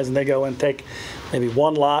recognizing they go and take maybe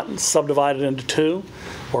one lot and subdivide it into two,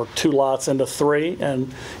 or two lots into three,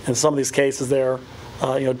 and in some of these cases they're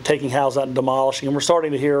you know, taking houses out and demolishing. And we're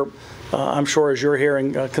starting to hear, I'm sure as you're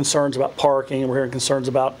hearing concerns about parking, and we're hearing concerns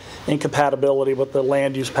about incompatibility with the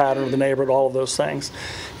land use pattern of the neighborhood, all of those things.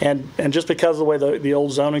 And just because of the way the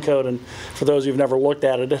old zoning code, and for those who've never looked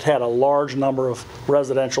at it, it had a large number of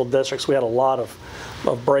residential districts. We had a lot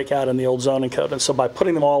of breakout in the old zoning code. And so by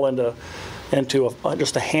putting them all into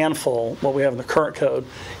just a handful, what we have in the current code,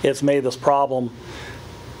 it's made this problem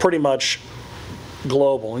pretty much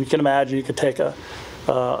global. And you can imagine you could take a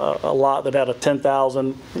lot that had a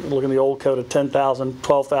 10,000, look in the old code, a 10,000,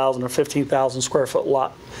 12,000, or 15,000 square foot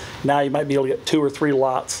lot. Now you might be able to get 2 or 3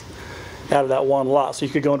 lots out of that one lot. So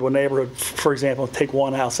you could go into a neighborhood, for example, and take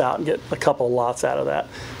one house out and get a couple of lots out of that.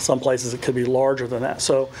 Some places it could be larger than that.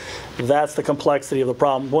 So that's the complexity of the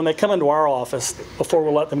problem. When they come into our office, before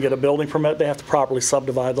we let them get a building permit, they have to properly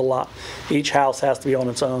subdivide the lot. Each house has to be on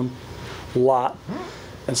its own lot.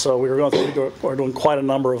 And so we're doing quite a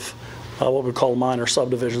number of what we call minor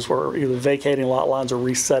subdivisions, where we're either vacating lot lines or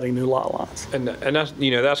resetting new lot lines. And that's,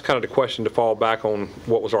 you know, that's kind of the question to fall back on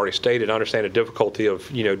what was already stated. I understand the difficulty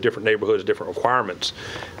of, you know, different neighborhoods, different requirements,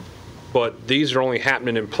 but these are only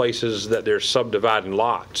happening in places that they're subdividing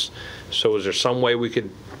lots. So is there some way we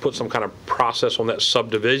could put some kind of process on that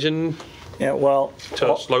subdivision? Yeah, well,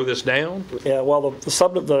 to slow this down? Yeah, well,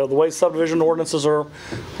 the way subdivision ordinances are,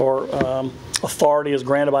 or authority is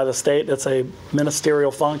granted by the state, it's a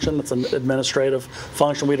ministerial function. It's an administrative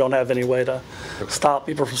function. We don't have any way to stop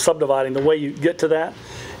people from subdividing. The way you get to that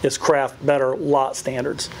is craft better lot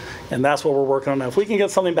standards, and that's what we're working on now. If we can get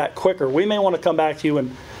something back quicker, we may want to come back to you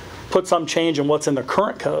and put some change in what's in the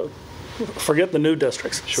current code. Forget the new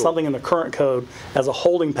districts. Sure. Something in the current code as a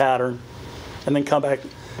holding pattern, and then come back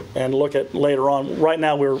and look at later on. Right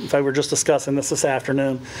now, in fact, we're just discussing this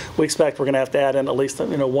afternoon. We expect we're going to have to add in at least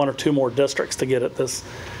 1 or 2 more districts to get at this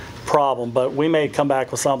problem. But we may come back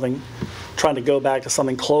with something, trying to go back to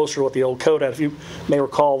something closer to what the old code had. If you may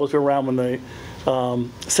recall, those were around when the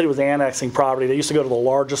city was annexing property. They used to go to the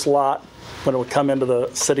largest lot when it would come into the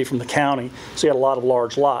city from the county. So you had a lot of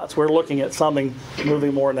large lots. We're looking at something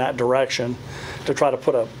moving more in that direction to try to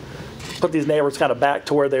put these neighborhoods kind of back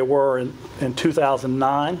to where they were in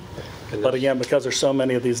 2009. But again, because there's so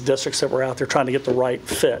many of these districts that were out there trying to get the right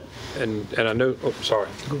fit. And I know, sorry.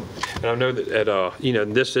 And I know that at, you know,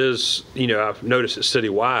 this is, you know, I've noticed it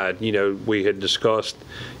citywide, you know, we had discussed,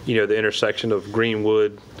 you know, the intersection of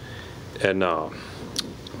Greenwood and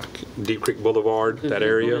Deep Creek Boulevard, that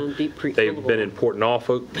area. Deep Creek They've Boulevard. been in Port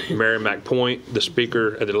Norfolk, Merrimack Point. The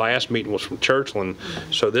speaker at the last meeting was from Churchland.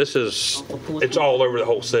 So this is, it's all over the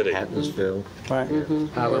whole city. Hattiesville. Right.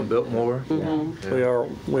 Highland Biltmore. We are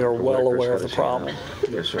well aware of the problem.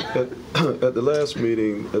 Yes, sir. At the last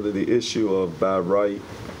meeting, the issue of by right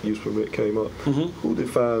use permit came up. Who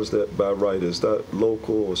defines that by right? Is that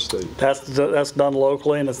local or state? That's done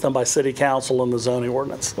locally, and it's done by city council and the zoning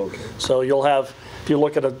ordinance. Okay. So you'll have, if you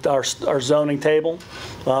look at our zoning table,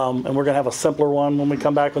 and we're going to have a simpler one when we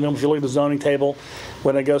come back with them. If you look at the zoning table,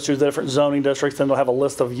 when it goes through the different zoning districts, then they'll have a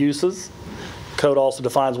list of uses. Code also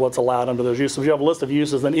defines what's allowed under those uses. If you have a list of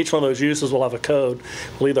uses, then each one of those uses will have a code.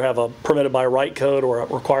 We'll either have a permitted by right code or it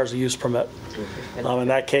requires a use permit. In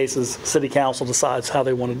that case, city council decides how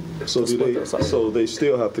they want to split those up. So they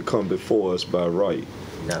still have to come before us by right?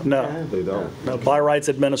 No. They don't? No, by right's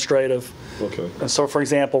administrative. Okay. And so, for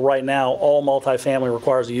example, right now, all multifamily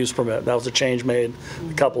requires a use permit. That was a change made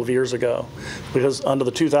a couple of years ago. Because under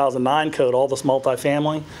the 2009 code, all this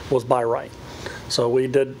multifamily was by right. So we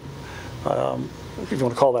did, if you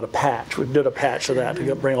want to call that a patch, we did a patch to that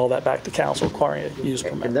to bring all that back to council requiring a use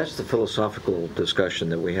permit. And that's the philosophical discussion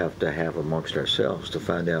that we have to have amongst ourselves to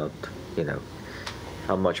find out, you know,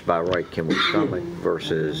 how much by right can we stomach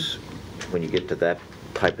versus when you get to that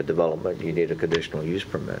type of development, you need a conditional use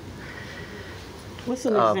permit. What's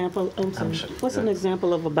an example, I'm sorry, what's an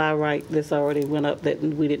example of a buy right that's already went up that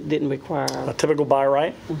we didn't require? A typical buy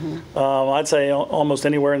right? I'd say almost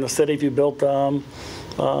anywhere in the city, if you built a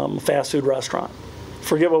fast food restaurant.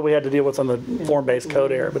 Forget what we had to deal with on the form-based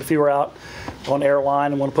code area, but if you were out on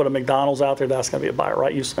airline and want to put a McDonald's out there, that's going to be a buy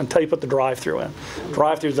right until you put the drive-through in.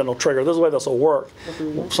 Drive-throughs then will trigger. This is the way this will work.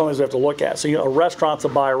 Some things we have to look at. So a restaurant's a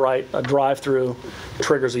buy right, a drive-through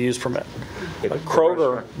triggers a use permit. A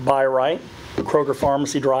Kroger buy right, Kroger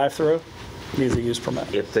pharmacy drive-through needs a use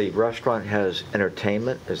permit. If the restaurant has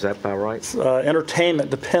entertainment, is that by right? Entertainment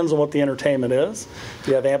depends on what the entertainment is. If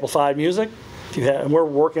you have amplified music, and we're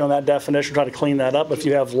working on that definition, trying to clean that up. But if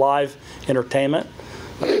you have live entertainment,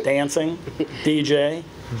 dancing, DJ,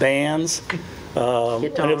 bands,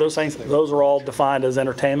 any of those things, those are all defined as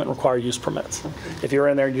entertainment and require use permits. If you're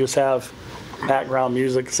in there and you just have background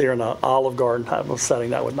music, say you're in an Olive Garden type of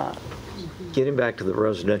setting, that would not. Getting back to the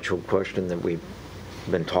residential question that we've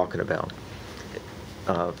been talking about,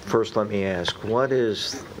 first let me ask, what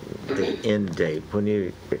is the end date? When do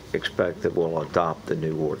you expect that we'll adopt the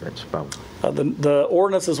new ordinance? The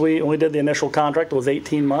ordinance, when we did the initial contract, was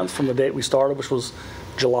 18 months from the date we started, which was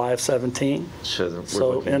July of 17.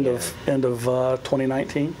 So end of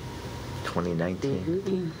 2019.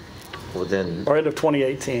 2019. Well then, or end of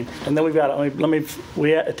 2018, and then we've got.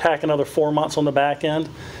 We attack another 4 months on the back end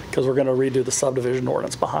because we're going to redo the subdivision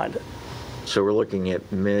ordinance behind it. So we're looking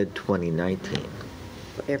at mid 2019.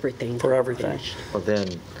 For everything. For everything. Well then,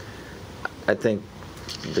 I think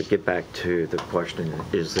to get back to the question,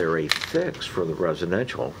 is there a fix for the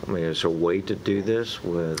residential? I mean, is there a way to do this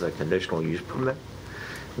with a conditional use permit?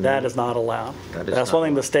 That is not allowed. That's one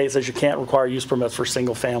thing the state says you can't require use permits for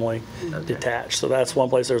single family detached. So that's one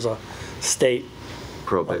place there's a state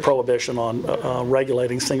prohibition on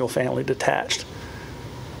regulating single family detached.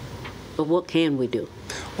 But what can we do?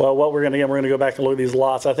 Well, what we're going to go back and look at these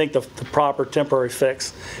lots. I think the proper temporary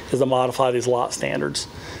fix is to modify these lot standards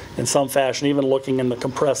in some fashion, even looking in the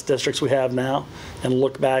compressed districts we have now, and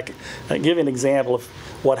look back and give you an example of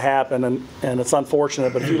what happened. And it's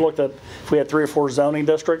unfortunate, but if we had 3 or 4 zoning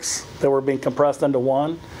districts that were being compressed into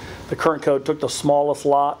one, the current code took the smallest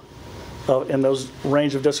lot in those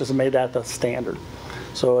range of districts and made that the standard.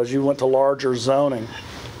 So as you went to larger zoning,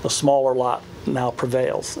 the smaller lot now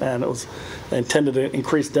prevails, and it was intended to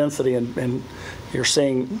increase density, and you're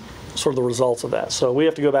seeing sort of the results of that. So we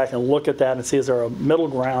have to go back and look at that and see, is there a middle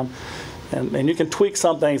ground, and you can tweak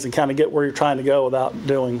some things and kind of get where you're trying to go without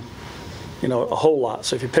doing a whole lot.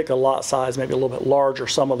 So if you pick a lot size maybe a little bit larger,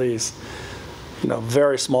 some of these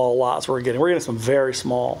very small lots we're getting some very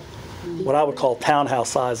small, what I would call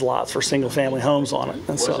townhouse-sized lots for single-family homes on it. And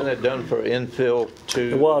wasn't it done for infill too?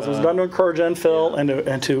 It was done to encourage infill,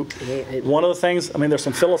 and to one of the things. I mean, there's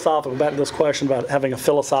some philosophical, back to this question about having a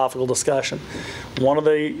philosophical discussion. One of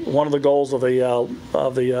the goals of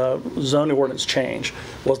the zoning ordinance change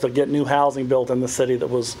was to get new housing built in the city that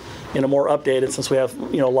was more updated, since we have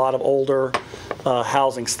a lot of older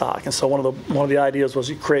housing stock. And so one of the ideas was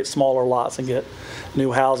you create smaller lots and get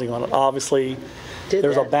new housing on it. Obviously,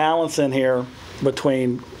 there's a balance in here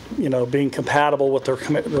between being compatible with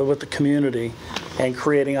the community and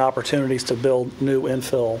creating opportunities to build new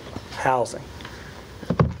infill housing.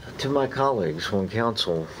 To my colleagues on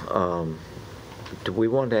council, do we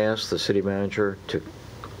want to ask the city manager to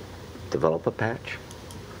develop a patch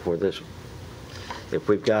for this? If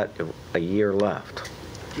we've got a year left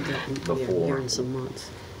before. Year and some months.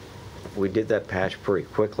 We did that patch pretty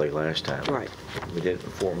quickly last time. Right. We did it in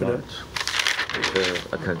 4 months. Is there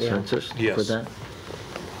a consensus for that?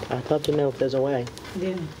 I'd love to know if there's a way.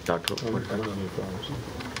 Yeah. Dr.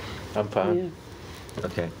 I'm fine. Yeah.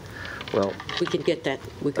 Okay. Well, We can get that,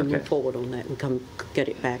 we can Okay. move forward on that and come get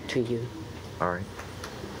it back to you. all right.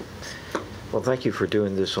 Well, thank you for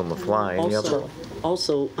doing this on the fly. Any other?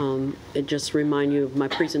 Also, it just remind you of my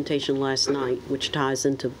presentation last night, which ties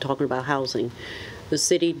into talking about housing. The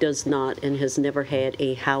city does not and has never had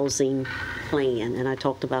a housing plan, and I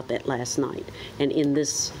talked about that last night. And in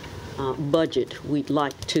this budget, we'd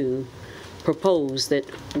like to propose that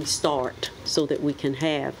we start so that we can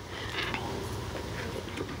have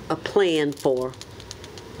a plan for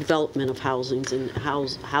development of housing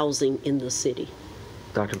in the city.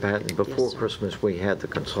 Dr. Patton, before sir. Christmas, we had the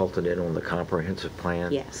consultant in on the comprehensive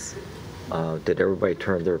plan. Yes. Did everybody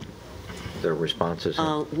turn their responses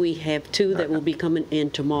in? We have 2 that will be coming in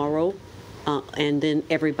tomorrow, and then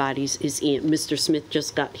everybody's is in. Mr. Smith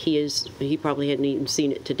just got his. He probably hadn't even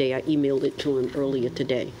seen it today. I emailed it to him earlier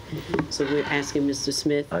today. So we're asking Mr.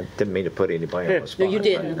 Smith. I didn't mean to put anybody on the spot. No, you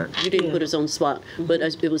didn't. You didn't put us on the spot. But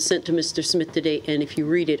it was sent to Mr. Smith today, and if you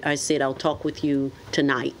read it, I said, I'll talk with you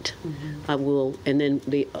tonight. I will, and then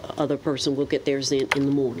the other person will get theirs in the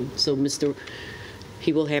morning. So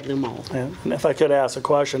he will have them all. And if I could ask a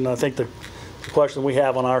question, I think the question we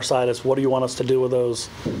have on our side is, what do you want us to do with those?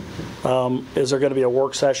 Is there going to be a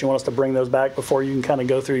work session? You want us to bring those back before you can kind of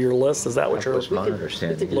go through your list? Is that what you're That was my I think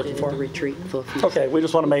understanding. we're looking for a retreat for a few. Okay, we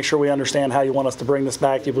just want to make sure we understand how you want us to bring this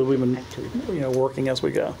back to you, but we've been, working as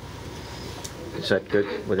we go. Is that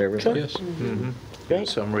good with everybody? Yes. Mm-hmm.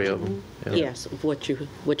 Summary of them. Yeah. Yes, of what you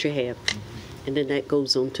have. And then that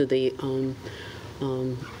goes on to the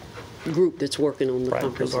group that's working on the Right,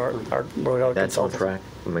 because comprehensive our plan. That's on consultants. track?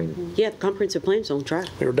 I mean, Yeah, the comprehensive plan's on track.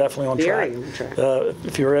 We were definitely on track. Very on track.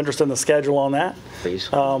 If you're interested in the schedule on that,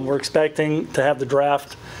 please. we're expecting to have the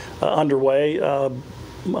draft underway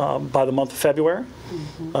by the month of February.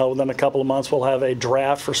 Within a couple of months, we'll have a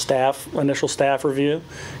draft for initial staff review.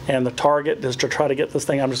 And the target is to try to get this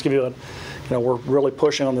thing, I'm just giving you we're really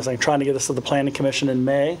pushing on this thing, trying to get this to the Planning Commission in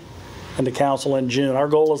May and to Council in June. Our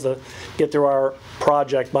goal is to get through our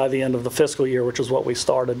project by the end of the fiscal year, which is what we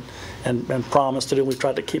started and promised to do. We've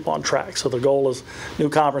tried to keep on track. So the goal is new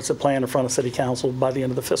comprehensive plan in front of City Council by the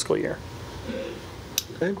end of the fiscal year.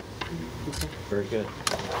 Okay. Very good.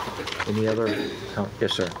 Any other?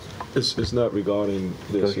 Yes, sir. It's not regarding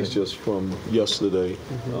this, it's just from yesterday.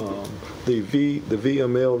 The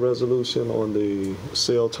VML resolution on the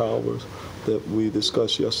cell towers that we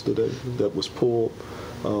discussed yesterday that was pulled.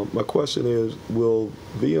 My question is, will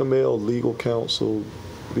VML legal counsel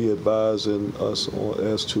be advising us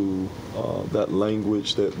as to that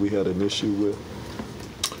language that we had an issue with?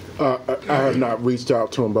 I have not reached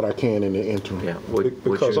out to them, but I can in the interim. Yeah.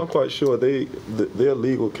 Because I'm quite sure their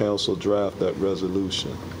legal counsel draft that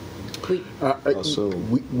resolution.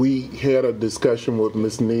 We had a discussion with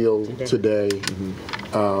Ms. Neal today.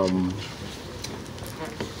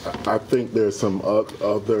 I think there's some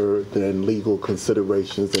other than legal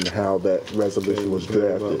considerations in how that resolution was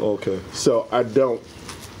drafted. Okay. So I don't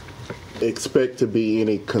expect to be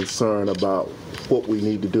any concern about what we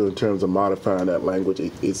need to do in terms of modifying that language.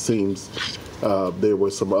 It seems there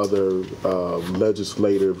were some other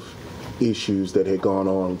legislative issues that had gone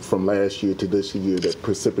on from last year to this year that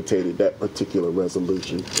precipitated that particular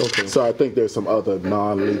resolution. Okay. So I think there's some other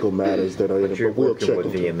non-legal matters that are in it. But you're We'll working check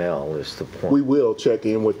with into VML is the point. We will check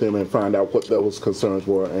in with them and find out what those concerns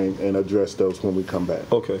were and address those when we come back.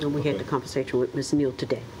 Okay. And we had the conversation with Ms. Neal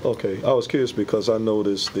today. Okay. I was curious because I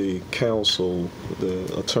noticed the counsel,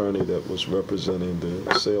 the attorney that was representing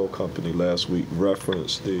the cell company last week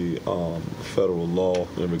referenced the federal law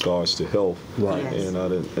in regards to health. Right. Yes.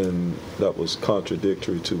 And that was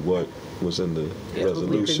contradictory to what was in the resolution.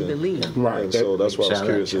 We couldn't believe it. Right. And so that's why I was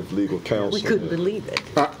curious if legal counsel. We couldn't believe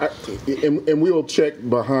it. And we will check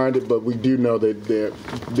behind it, but we do know that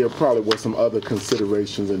there probably were some other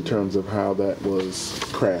considerations in terms of how that was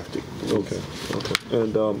crafted. Okay.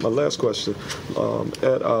 And my last question,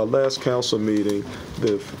 at our last council meeting,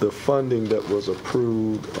 the funding that was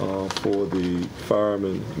approved for the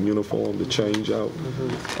fireman uniform, the change out,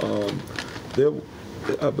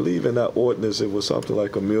 I believe in that ordinance it was something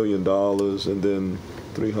like $1 million, and then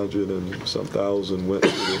 300 and some thousand went to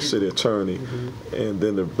the city attorney, and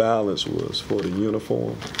then the balance was for the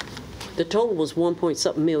uniform. The total was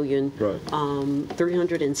 1-point-something million. Right.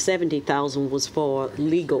 370,000 was for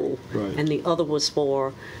legal. Right. And the other was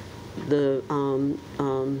for the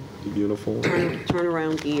The uniform.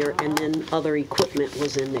 turnaround gear, and then other equipment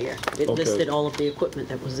was in there. It Okay. listed all of the equipment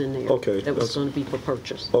that was in there. Okay, That was that's- going to be for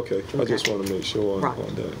purchase. Okay, I just want to make sure Right.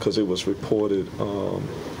 on that, because it was reported,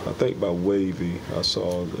 I think by Wavy, I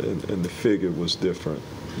saw, and the figure was different.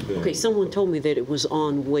 than- Okay, someone told me that it was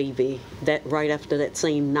on Wavy that right after that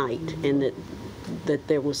same night, and that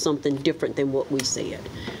there was something different than what we said.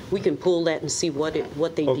 We can pull that and see what they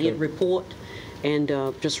Okay. did report, and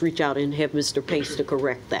just reach out and have Mr. Pace to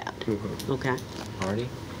correct that. Okay? Alrighty.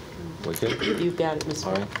 We good? You got it, Ms.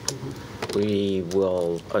 All right. We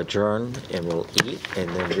will adjourn and we'll eat and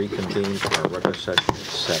then reconvene for our regular session at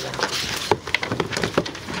 7.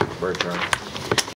 We're adjourned.